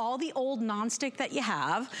of all the old nonstick that you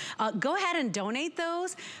have. Go ahead and donate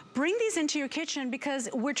those. Bring these into your kitchen because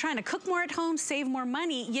we're trying to cook more at home, save more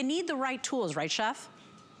money. You need the right tools, right, Chef?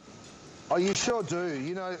 Oh, you sure do.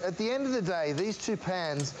 You know, at the end of the day, these 2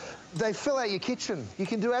 pans, they fill out your kitchen. You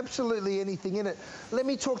can do absolutely anything in it. Let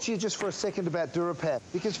me talk to you just for a second about DuraPan,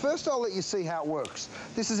 because first I'll let you see how it works.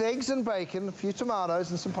 This is eggs and bacon, a few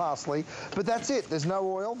tomatoes and some parsley, but that's it. There's no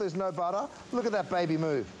oil, there's no butter. Look at that baby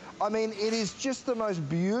move. I mean, it is just the most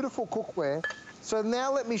beautiful cookware. So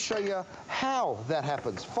now let me show you how that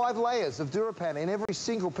happens. 5 layers of DuraPan in every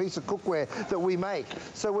single piece of cookware that we make.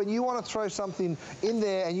 So when you want to throw something in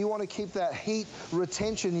there and you want to keep that heat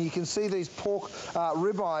retention, you can see these pork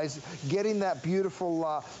ribeyes getting that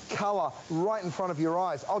beautiful color right in front of your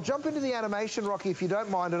eyes. I'll jump into the animation, Rocky, if you don't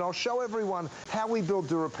mind, and I'll show everyone how we build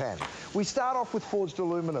DuraPan. We start off with forged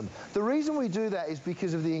aluminum. The reason we do that is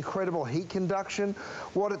because of the incredible heat conduction.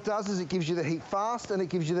 What it does is it gives you the heat fast and it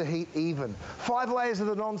gives you the heat even. 5 layers of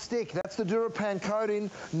the non-stick. That's the DuraPan coating.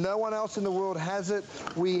 No one else in the world has it.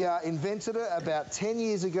 We invented it about 10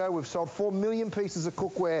 years ago. We've sold 4 million pieces of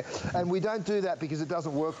cookware, and we don't do that because it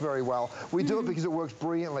doesn't work very well. We do it because it works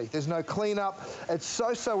brilliantly. There's no cleanup. It's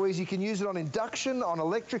so easy. You can use it on induction, on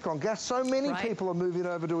electric, on gas. So many people are moving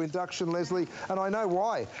over to induction, Leslie, and I know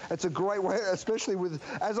why. It's a great way, especially with,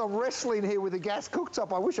 as I'm wrestling here with a gas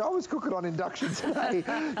cooktop. I wish I was cooking on induction today.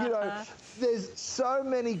 You know, there's so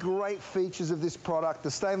many great features of this product.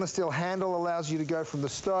 The stainless steel handle allows you to go from the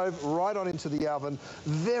stove right on into the oven.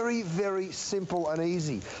 Very, very simple and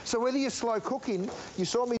easy. So whether you're slow cooking, you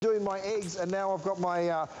saw me doing my eggs, and now I've got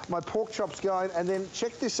my my pork chops going, and then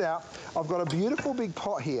check this out. I've got a beautiful big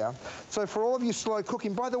pot here. So for all of you slow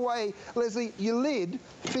cooking, by the way, Leslie, your lid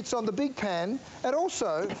fits on the big pan and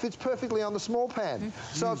also fits perfectly on the small pan.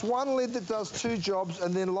 So it's one lid that does 2 jobs,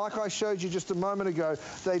 and then like I showed you just a moment ago,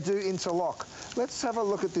 they do interlock. Let's have a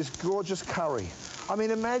look at this gorgeous curry. I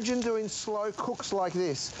mean, imagine doing slow cooks like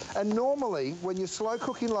this. And normally, when you're slow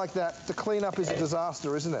cooking like that, the cleanup is a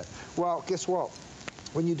disaster, isn't it? Well, guess what?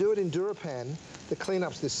 When you do it in DuraPan, the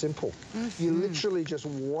cleanup's this simple. You literally just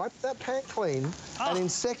wipe that pan clean, and in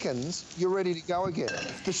seconds, you're ready to go again.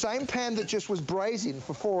 The same pan that just was braising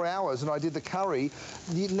for 4 hours and I did the curry,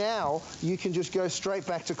 now you can just go straight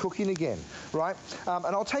back to cooking again, right? And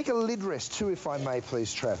I'll take a lid rest too, if I may,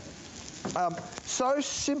 please, Trav. So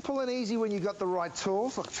simple and easy when you got the right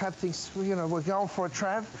tools. Look, Trav thinks, you know, we're going for a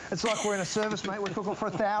Trav. It's like we're in a service, mate. We're cooking for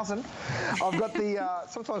 1,000. I've got the,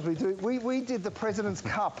 sometimes we do. We did the President's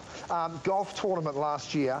Cup golf tournament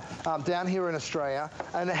last year down here in Australia.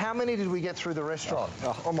 And how many did we get through the restaurant?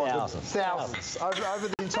 Oh my goodness. Thousands. Over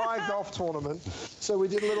the entire golf tournament. So we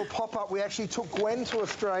did a little pop-up. We actually took Gwen to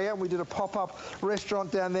Australia and we did a pop-up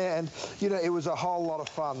restaurant down there. And, you know, it was a whole lot of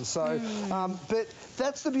fun. So, but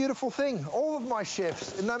that's the beautiful thing. All of my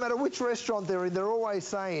chefs, no matter which restaurant they're in, they're always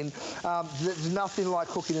saying there's nothing like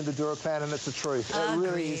cooking in the DuraPan, and it's the truth. It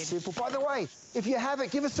really is simple. By the way, if you have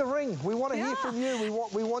it, give us a ring. We want to hear from you.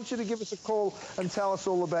 We want you to give us a call and tell us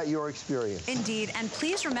all about your experience. Indeed. And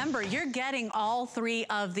please remember, you're getting all 3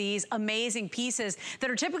 of these amazing pieces that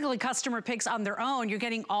are typically customer picks on their own. You're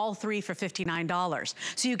getting all 3 for $59.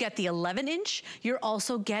 So you get the 11-inch. You're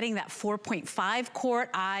also getting that 4.5 quart.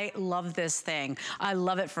 I love this thing. I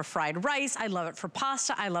love it for fried rice. I love it for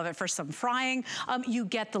pasta. I love it for some frying. You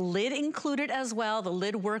get the lid included as well. The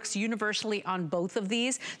lid works universally on both of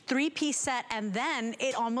these. 3-piece set, and then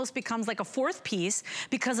it almost becomes like a 4th piece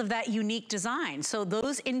because of that unique design. So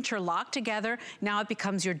those interlock together. Now it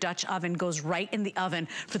becomes your Dutch oven, goes right in the oven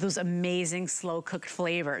for those amazing slow cooked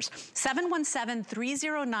flavors.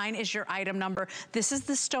 717-309 is your item number. This is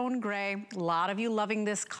the stone gray. A lot of you loving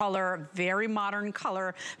this color, very modern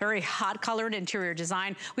color, very hot color and interior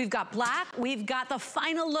design. We've got black, we've got the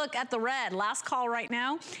final look at the red, last call right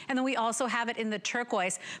now. And then we also have it in the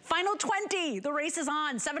turquoise. Final 20, the race is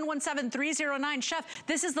on, 717-309. Chef,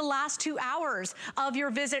 this is the last 2 hours of your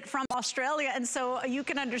visit from Australia, and so you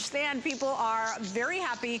can understand people are very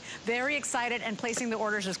happy, very excited, and placing the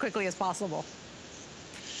orders as quickly as possible.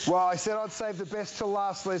 Well, I said I'd save the best till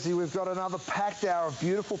last, Leslie. We've got another packed hour of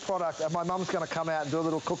beautiful product, and my mum's going to come out and do a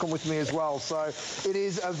little cooking with me as well. So it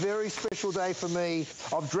is a very special day for me.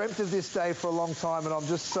 I've dreamt of this day for a long time, and I'm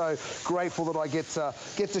just so grateful that I get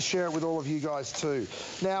to share it with all of you guys too.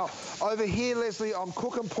 Now, over here, Leslie, I'm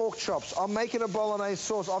cooking pork chops. I'm making a bolognese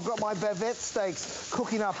sauce. I've got my bavette steaks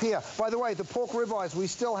cooking up here. By the way, the pork ribeyes, we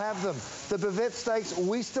still have them. The bavette steaks,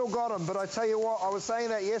 we still got them. But I tell you what, I was saying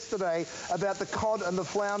that yesterday about the cod and the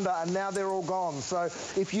flounder, and now they're all gone. So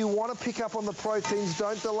if you want to pick up on the proteins,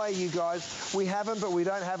 don't delay, you guys. We have them, but we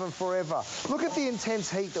don't have them forever. Look at the intense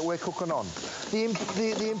heat that we're cooking on.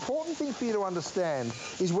 The important thing for you to understand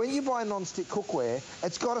is when you buy non-stick cookware,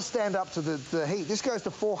 it's got to stand up to the heat. This goes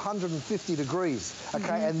to 450 degrees,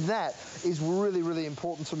 okay? And that is really, really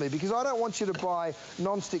important to me because I don't want you to buy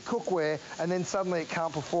non-stick cookware and then suddenly it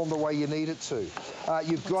can't perform the way you need it to.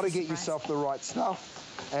 You've got to get yourself the right stuff.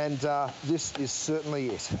 And this is certainly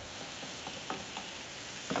it.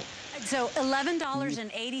 So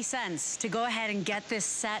 $11.80 to go ahead and get this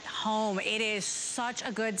set home. It is such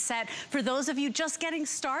a good set for those of you just getting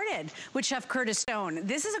started with Chef Curtis Stone.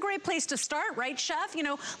 This is a great place to start, right, Chef? You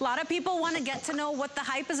know, a lot of people want to get to know what the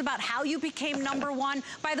hype is about, how you became #1.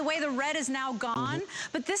 By the way, the red is now gone,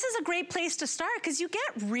 but this is a great place to start because you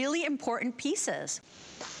get really important pieces.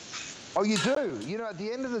 Oh, you do. You know, at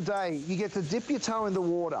the end of the day, you get to dip your toe in the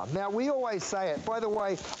water. Now, we always say it. By the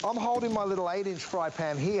way, I'm holding my little 8-inch fry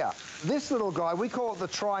pan here. This little guy, we call it the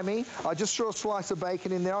Try Me. I just threw a slice of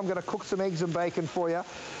bacon in there. I'm going to cook some eggs and bacon for you.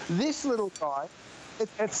 This little guy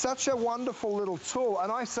It's such a wonderful little tool,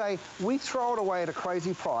 and I say we throw it away at a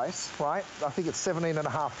crazy price, right? I think it's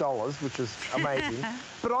 $17.50, which is amazing.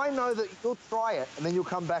 But I know that you'll try it, and then you'll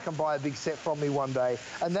come back and buy a big set from me one day.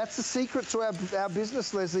 And that's the secret to our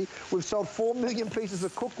business, Leslie. We've sold 4 million pieces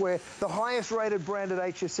of cookware, the highest rated brand at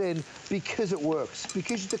HSN, because it works,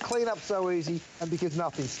 because the cleanup's so easy, and because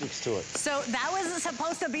nothing sticks to it. So that was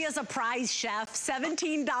supposed to be a surprise, Chef.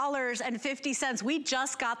 $17.50. We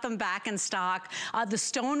just got them back in stock. The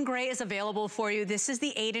stone gray is available for you. This is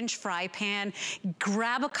the 8-inch fry pan.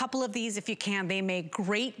 Grab a couple of these if you can. They make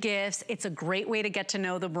great gifts. It's a great way to get to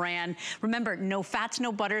know the brand. Remember, no fats,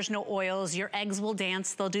 no butters, no oils. Your eggs will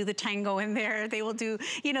dance. They'll do the tango in there. They will do,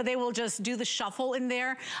 you know, they will just do the shuffle in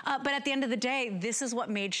there. But at the end of the day, this is what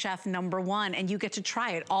made Chef #1, and you get to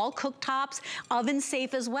try it. All cooktops, oven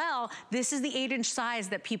safe as well. This is the 8-inch size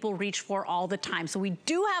that people reach for all the time. So we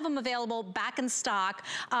do have them available back in stock.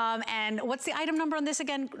 And what's the item number on this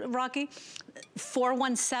again, Rocky?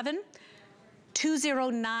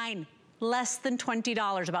 417-209. Less than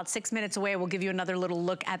 $20, about 6 minutes away. We'll give you another little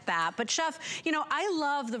look at that. But Chef, you know, I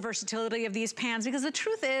love the versatility of these pans because the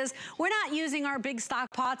truth is we're not using our big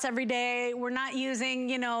stock pots every day. We're not using,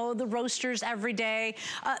 you know, the roasters every day.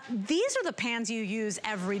 These are the pans you use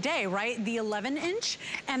every day, right? The 11-inch,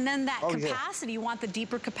 and then that capacity, you want the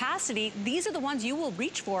deeper capacity. These are the ones you will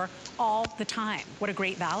reach for all the time. What a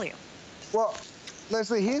great value. Well,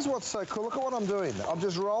 Leslie, here's what's so cool. Look at what I'm doing. I'm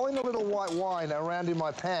just rolling a little white wine around in my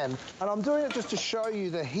pan, and I'm doing it just to show you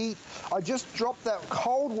the heat. I just dropped that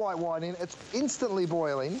cold white wine in. It's instantly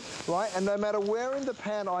boiling, right? And no matter where in the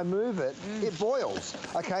pan I move it, it boils.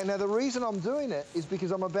 Okay, now the reason I'm doing it is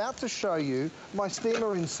because I'm about to show you my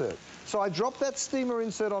steamer insert. So I dropped that steamer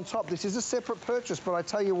insert on top. This is a separate purchase, but I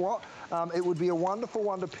tell you what, it would be a wonderful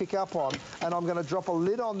one to pick up on. And I'm going to drop a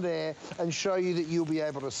lid on there and show you that you'll be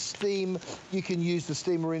able to steam. You can use the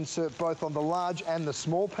steamer insert both on the large and the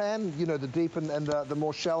small pan, you know, the deep and the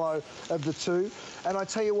more shallow of the two. And I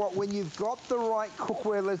tell you what, when you've got the right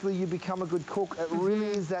cookware, Leslie, you become a good cook. It really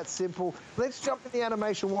is that simple. Let's jump in the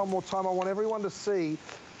animation one more time. I want everyone to see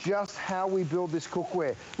just how we build this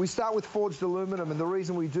cookware. We start with forged aluminum, and the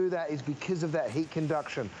reason we do that is because of that heat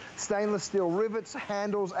conduction. Stainless steel rivets,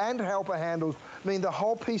 handles, and helper handles mean the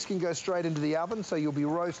whole piece can go straight into the oven, so you'll be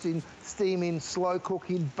roasting, steaming, slow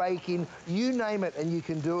cooking, baking, you name it, and you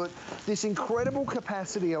can do it. This incredible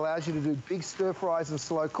capacity allows you to do big stir fries and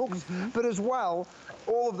slow cooks, but as well,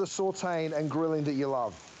 all of the sauteing and grilling that you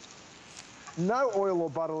love. No oil or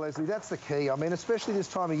butter, Leslie, that's the key. I mean, especially this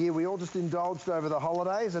time of year, we all just indulged over the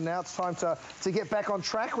holidays, and now it's time to get back on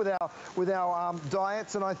track with our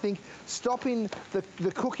diets. And I think stopping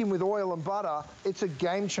the cooking with oil and butter, it's a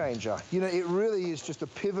game changer. You know, it really is just a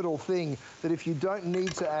pivotal thing that if you don't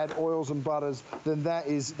need to add oils and butters, then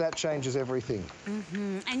that changes everything.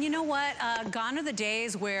 And you know what? Gone are the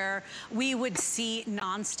days where we would see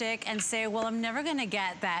nonstick and say, well, I'm never going to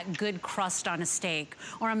get that good crust on a steak,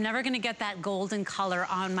 or I'm never going to get that golden color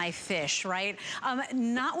on my fish, right?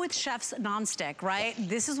 Not with Chef's nonstick, right?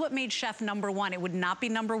 This is what made Chef #1. It would not be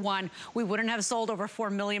 #1. We wouldn't have sold over 4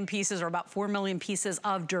 million pieces, or about 4 million pieces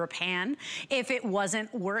of DuraPan, if it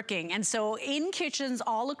wasn't working. And so in kitchens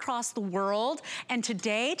all across the world, and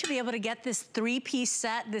today to be able to get this 3-piece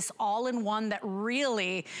set, this all-in-one that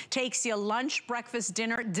really takes you lunch, breakfast,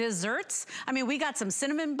 dinner, desserts. I mean, we got some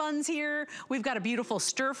cinnamon buns here. We've got a beautiful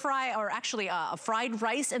stir fry, or actually a fried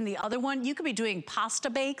rice in the other one. You could be doing pasta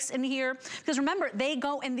bakes in here, because remember, they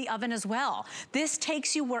go in the oven as well. This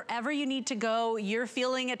takes you wherever you need to go. You're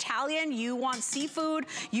feeling Italian, you want seafood,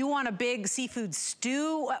 you want a big seafood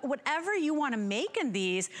stew, whatever you want to make in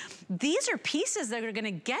these are pieces that are going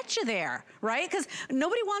to get you there, right? Because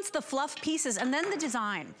nobody wants the fluff pieces. And then the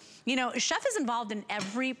design. You know, Chef is involved in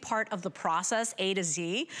every part of the process, A to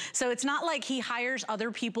Z. So it's not like he hires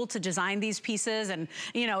other people to design these pieces and,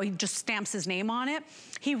 you know, he just stamps his name on it.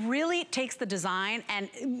 He really takes the design, and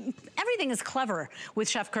everything is clever with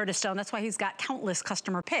Chef Curtis Stone. That's why he's got countless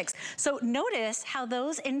customer picks. So notice how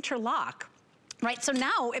those interlock. Right, so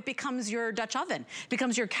now it becomes your Dutch oven,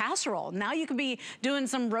 becomes your casserole. Now you could be doing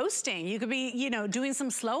some roasting. You could be, you know, doing some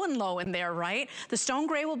slow and low in there, right? The stone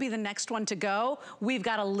gray will be the next one to go. We've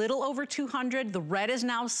got a little over 200. The red is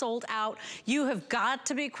now sold out. You have got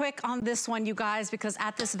to be quick on this one, you guys, because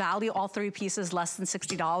at this value, all 3 pieces less than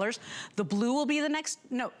 $60. The blue will be the next,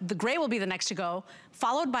 no, the gray will be the next to go,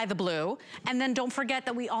 followed by the blue. And then don't forget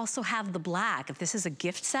that we also have the black. If this is a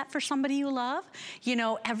gift set for somebody you love, you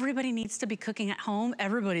know, everybody needs to be cooking at home.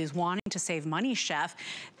 Everybody's wanting to save money, Chef.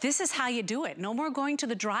 This is how you do it. No more going to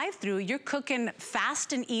the drive-thru. You're cooking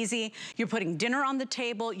fast and easy. You're putting dinner on the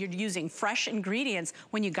table. You're using fresh ingredients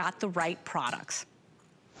when you got the right products.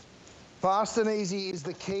 Fast and easy is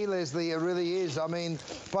the key, Leslie. It really is. I mean,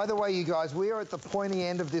 by the way, you guys, we are at the pointy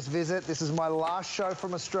end of this visit. This is my last show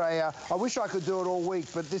from Australia. I wish I could do it all week,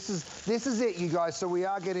 but this is it, you guys. So we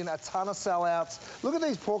are getting a ton of sellouts. Look at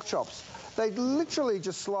these pork chops. They literally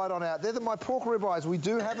just slide on out. They're my pork ribeyes. We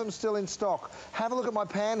do have them still in stock. Have a look at my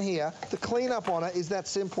pan here. The cleanup on it is that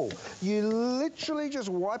simple. You literally just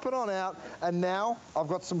wipe it on out, and now I've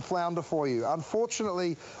got some flounder for you.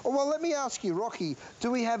 Unfortunately, oh, well, let me ask you, Rocky,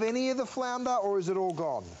 do we have any of the flounder, or is it all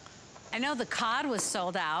gone? I know the cod was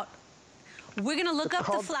sold out. We're gonna look up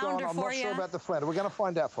the flounder for you. I'm not sure about the flounder. We're gonna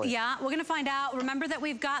find out for you. Yeah, we're gonna find out. Remember that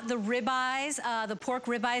we've got the ribeyes, the pork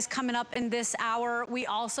ribeyes coming up in this hour. We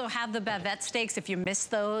also have the bavette steaks. If you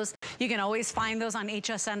missed those, you can always find those on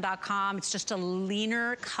hsn.com. It's just a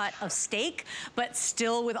leaner cut of steak, but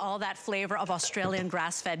still with all that flavor of Australian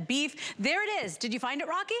grass-fed beef. There it is. Did you find it,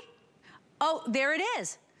 Rocky? Oh, there it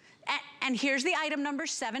is. And here's the item number,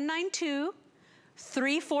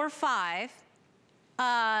 792-345.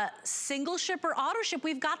 Single ship or auto ship.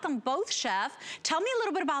 We've got them both, Chef. Tell me a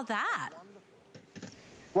little bit about that.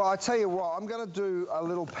 Well, I tell you what, I'm going to do a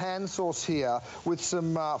little pan sauce here with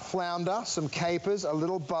some flounder, some capers, a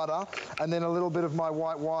little butter, and then a little bit of my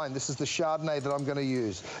white wine. This is the Chardonnay that I'm going to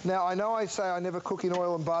use. Now, I know I say I never cook in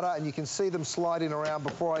oil and butter, and you can see them sliding around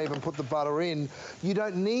before I even put the butter in. You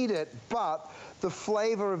don't need it, but the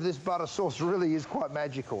flavor of this butter sauce really is quite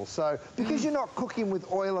magical. So because you're not cooking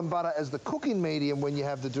with oil and butter as the cooking medium when you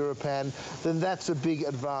have the DuraPan, then that's a big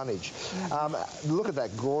advantage. Look at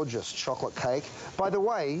that gorgeous chocolate cake. By the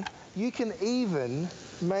way, you can even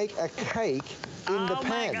make a cake in the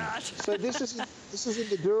pan. My gosh. So this is in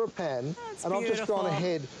the DuraPan, and I've just gone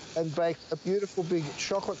ahead and baked a beautiful big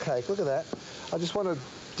chocolate cake. Look at that. I just want to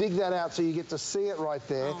dig that out so you get to see it right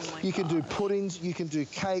there. You can do puddings, you can do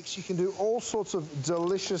cakes, you can do all sorts of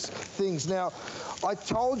delicious things. Now, I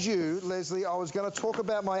told you, Leslie, I was going to talk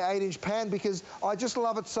about my 8-inch pan because I just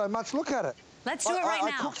love it so much. Look at it. Let's do it right now.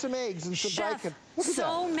 I cooked some eggs and some Chef, bacon. Look at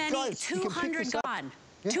so that. many, Guys, 200 gone.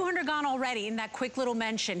 Yeah. 200 gone already in that quick little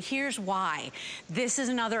mention. Here's why. This is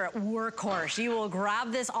another workhorse. You will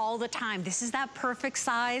grab this all the time. This is that perfect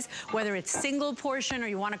size, whether it's single portion or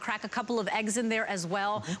you want to crack a couple of eggs in there as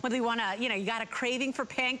well. Whether you want to, you know, you got a craving for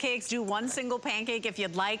pancakes, do one single pancake if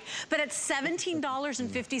you'd like. But at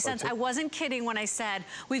 $17.50, I wasn't kidding when I said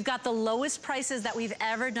we've got the lowest prices that we've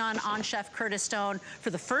ever done on Chef Curtis Stone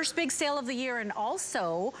for the first big sale of the year and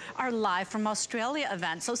also our Live from Australia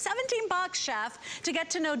event. So 17 bucks, Chef, to get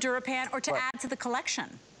to know DuraPan or to add to the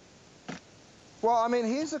collection. Well, I mean,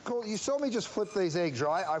 here's the cool, you saw me just flip these eggs,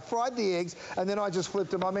 right? I fried the eggs and then I just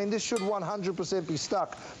flipped them. I mean, this should 100% be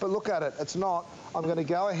stuck, but look at it, it's not. I'm gonna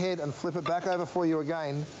go ahead and flip it back over for you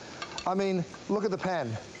again. I mean, look at the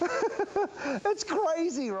pan. It's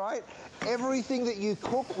crazy, right? Everything that you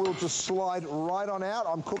cook will just slide right on out.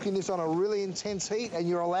 I'm cooking this on a really intense heat, and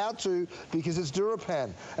you're allowed to because it's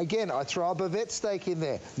DuraPan. Again, I throw a bavette steak in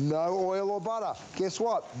there. No oil or butter. Guess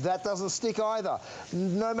what? That doesn't stick either.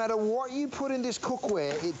 No matter what you put in this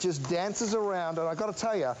cookware, it just dances around, and I got to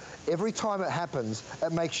tell you, every time it happens,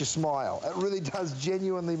 it makes you smile. It really does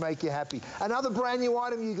genuinely make you happy. Another brand new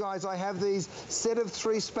item, you guys, I have these set of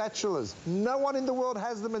 3 spatulas. No one in the world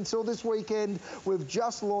has them until this weekend. We've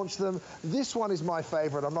just launched them. This one is my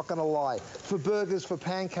favorite, I'm not going to lie. For burgers, for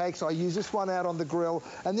pancakes, I use this one out on the grill.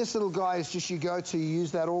 And this little guy is just you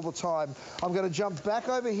use that all the time. I'm going to jump back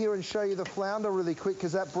over here and show you the flounder really quick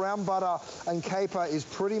because that brown butter and caper is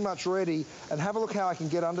pretty much ready. And have a look how I can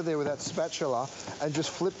get under there with that spatula and just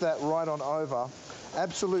flip that right on over.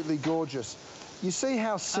 Absolutely gorgeous. You see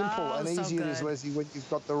how simple and easy it is, Leslie, when you've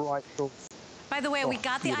got the right tools. By the way, we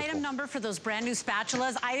got the item number for those brand new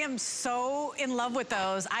spatulas. I am so in love with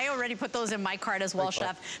those. I already put those in my cart as well,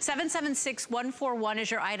 Chef. 776141 is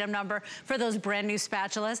your item number for those brand new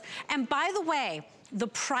spatulas. And by the way, the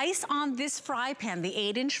price on this fry pan, the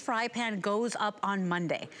 8-inch fry pan, goes up on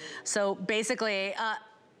Monday. So basically,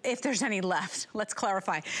 if there's any left, let's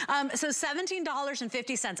clarify. So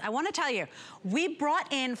 $17.50. I want to tell you, we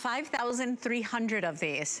brought in 5,300 of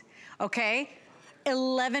these, okay?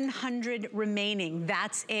 1,100 remaining,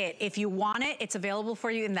 that's it. If you want it, it's available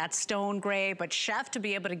for you in that stone gray, but Chef, to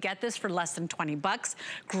be able to get this for less than 20 bucks,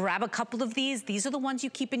 grab a couple of these. These are the ones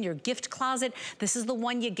you keep in your gift closet. This is the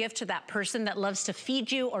one you give to that person that loves to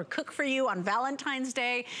feed you or cook for you on Valentine's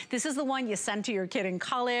Day. This is the one you send to your kid in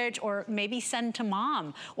college or maybe send to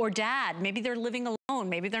mom or dad. Maybe they're living alone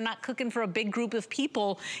maybe they're not cooking for a big group of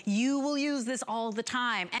people, you will use this all the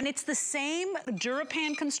time. And it's the same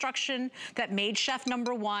DuraPan construction that made Chef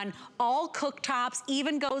 #1. All cooktops,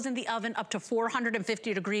 even goes in the oven up to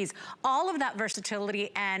 450 degrees. All of that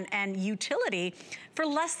versatility and utility for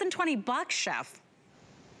less than 20 bucks, Chef.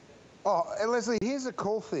 Oh, and Leslie, here's a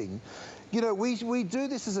cool thing. You know, we do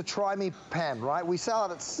this as a try me pan, right? We sell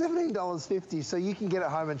it at $17.50 so you can get it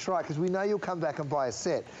home and try it because we know you'll come back and buy a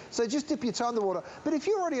set. So just dip your toe in the water. But if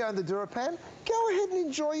you already own the DuraPan, go ahead and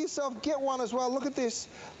enjoy yourself. Get one as well. Look at this,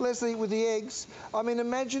 Leslie, with the eggs. I mean,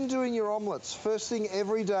 imagine doing your omelets first thing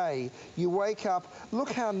every day. You wake up,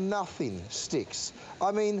 look how nothing sticks.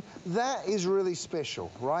 I mean, that is really special,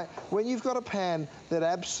 right? When you've got a pan that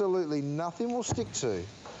absolutely nothing will stick to,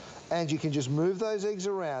 and you can just move those eggs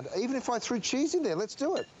around. Even if I threw cheese in there, let's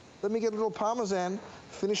do it. Let me get a little Parmesan,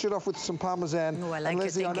 finish it off with some Parmesan. Ooh, I like and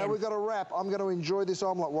Leslie, I know we've got a wrap. I'm going to enjoy this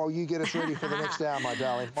omelet while you get us ready for the next hour, my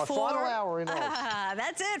darling. My final hour in Oz.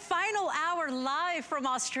 That's it, final hour live from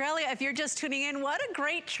Australia. If you're just tuning in, what a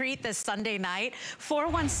great treat this Sunday night.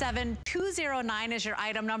 417-209 is your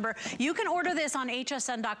item number. You can order this on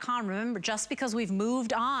hsn.com. Remember, just because we've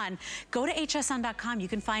moved on, go to hsn.com. You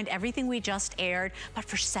can find everything we just aired, but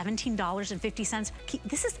for $17.50,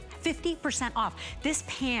 this is 50% off. This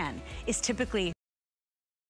pan is typically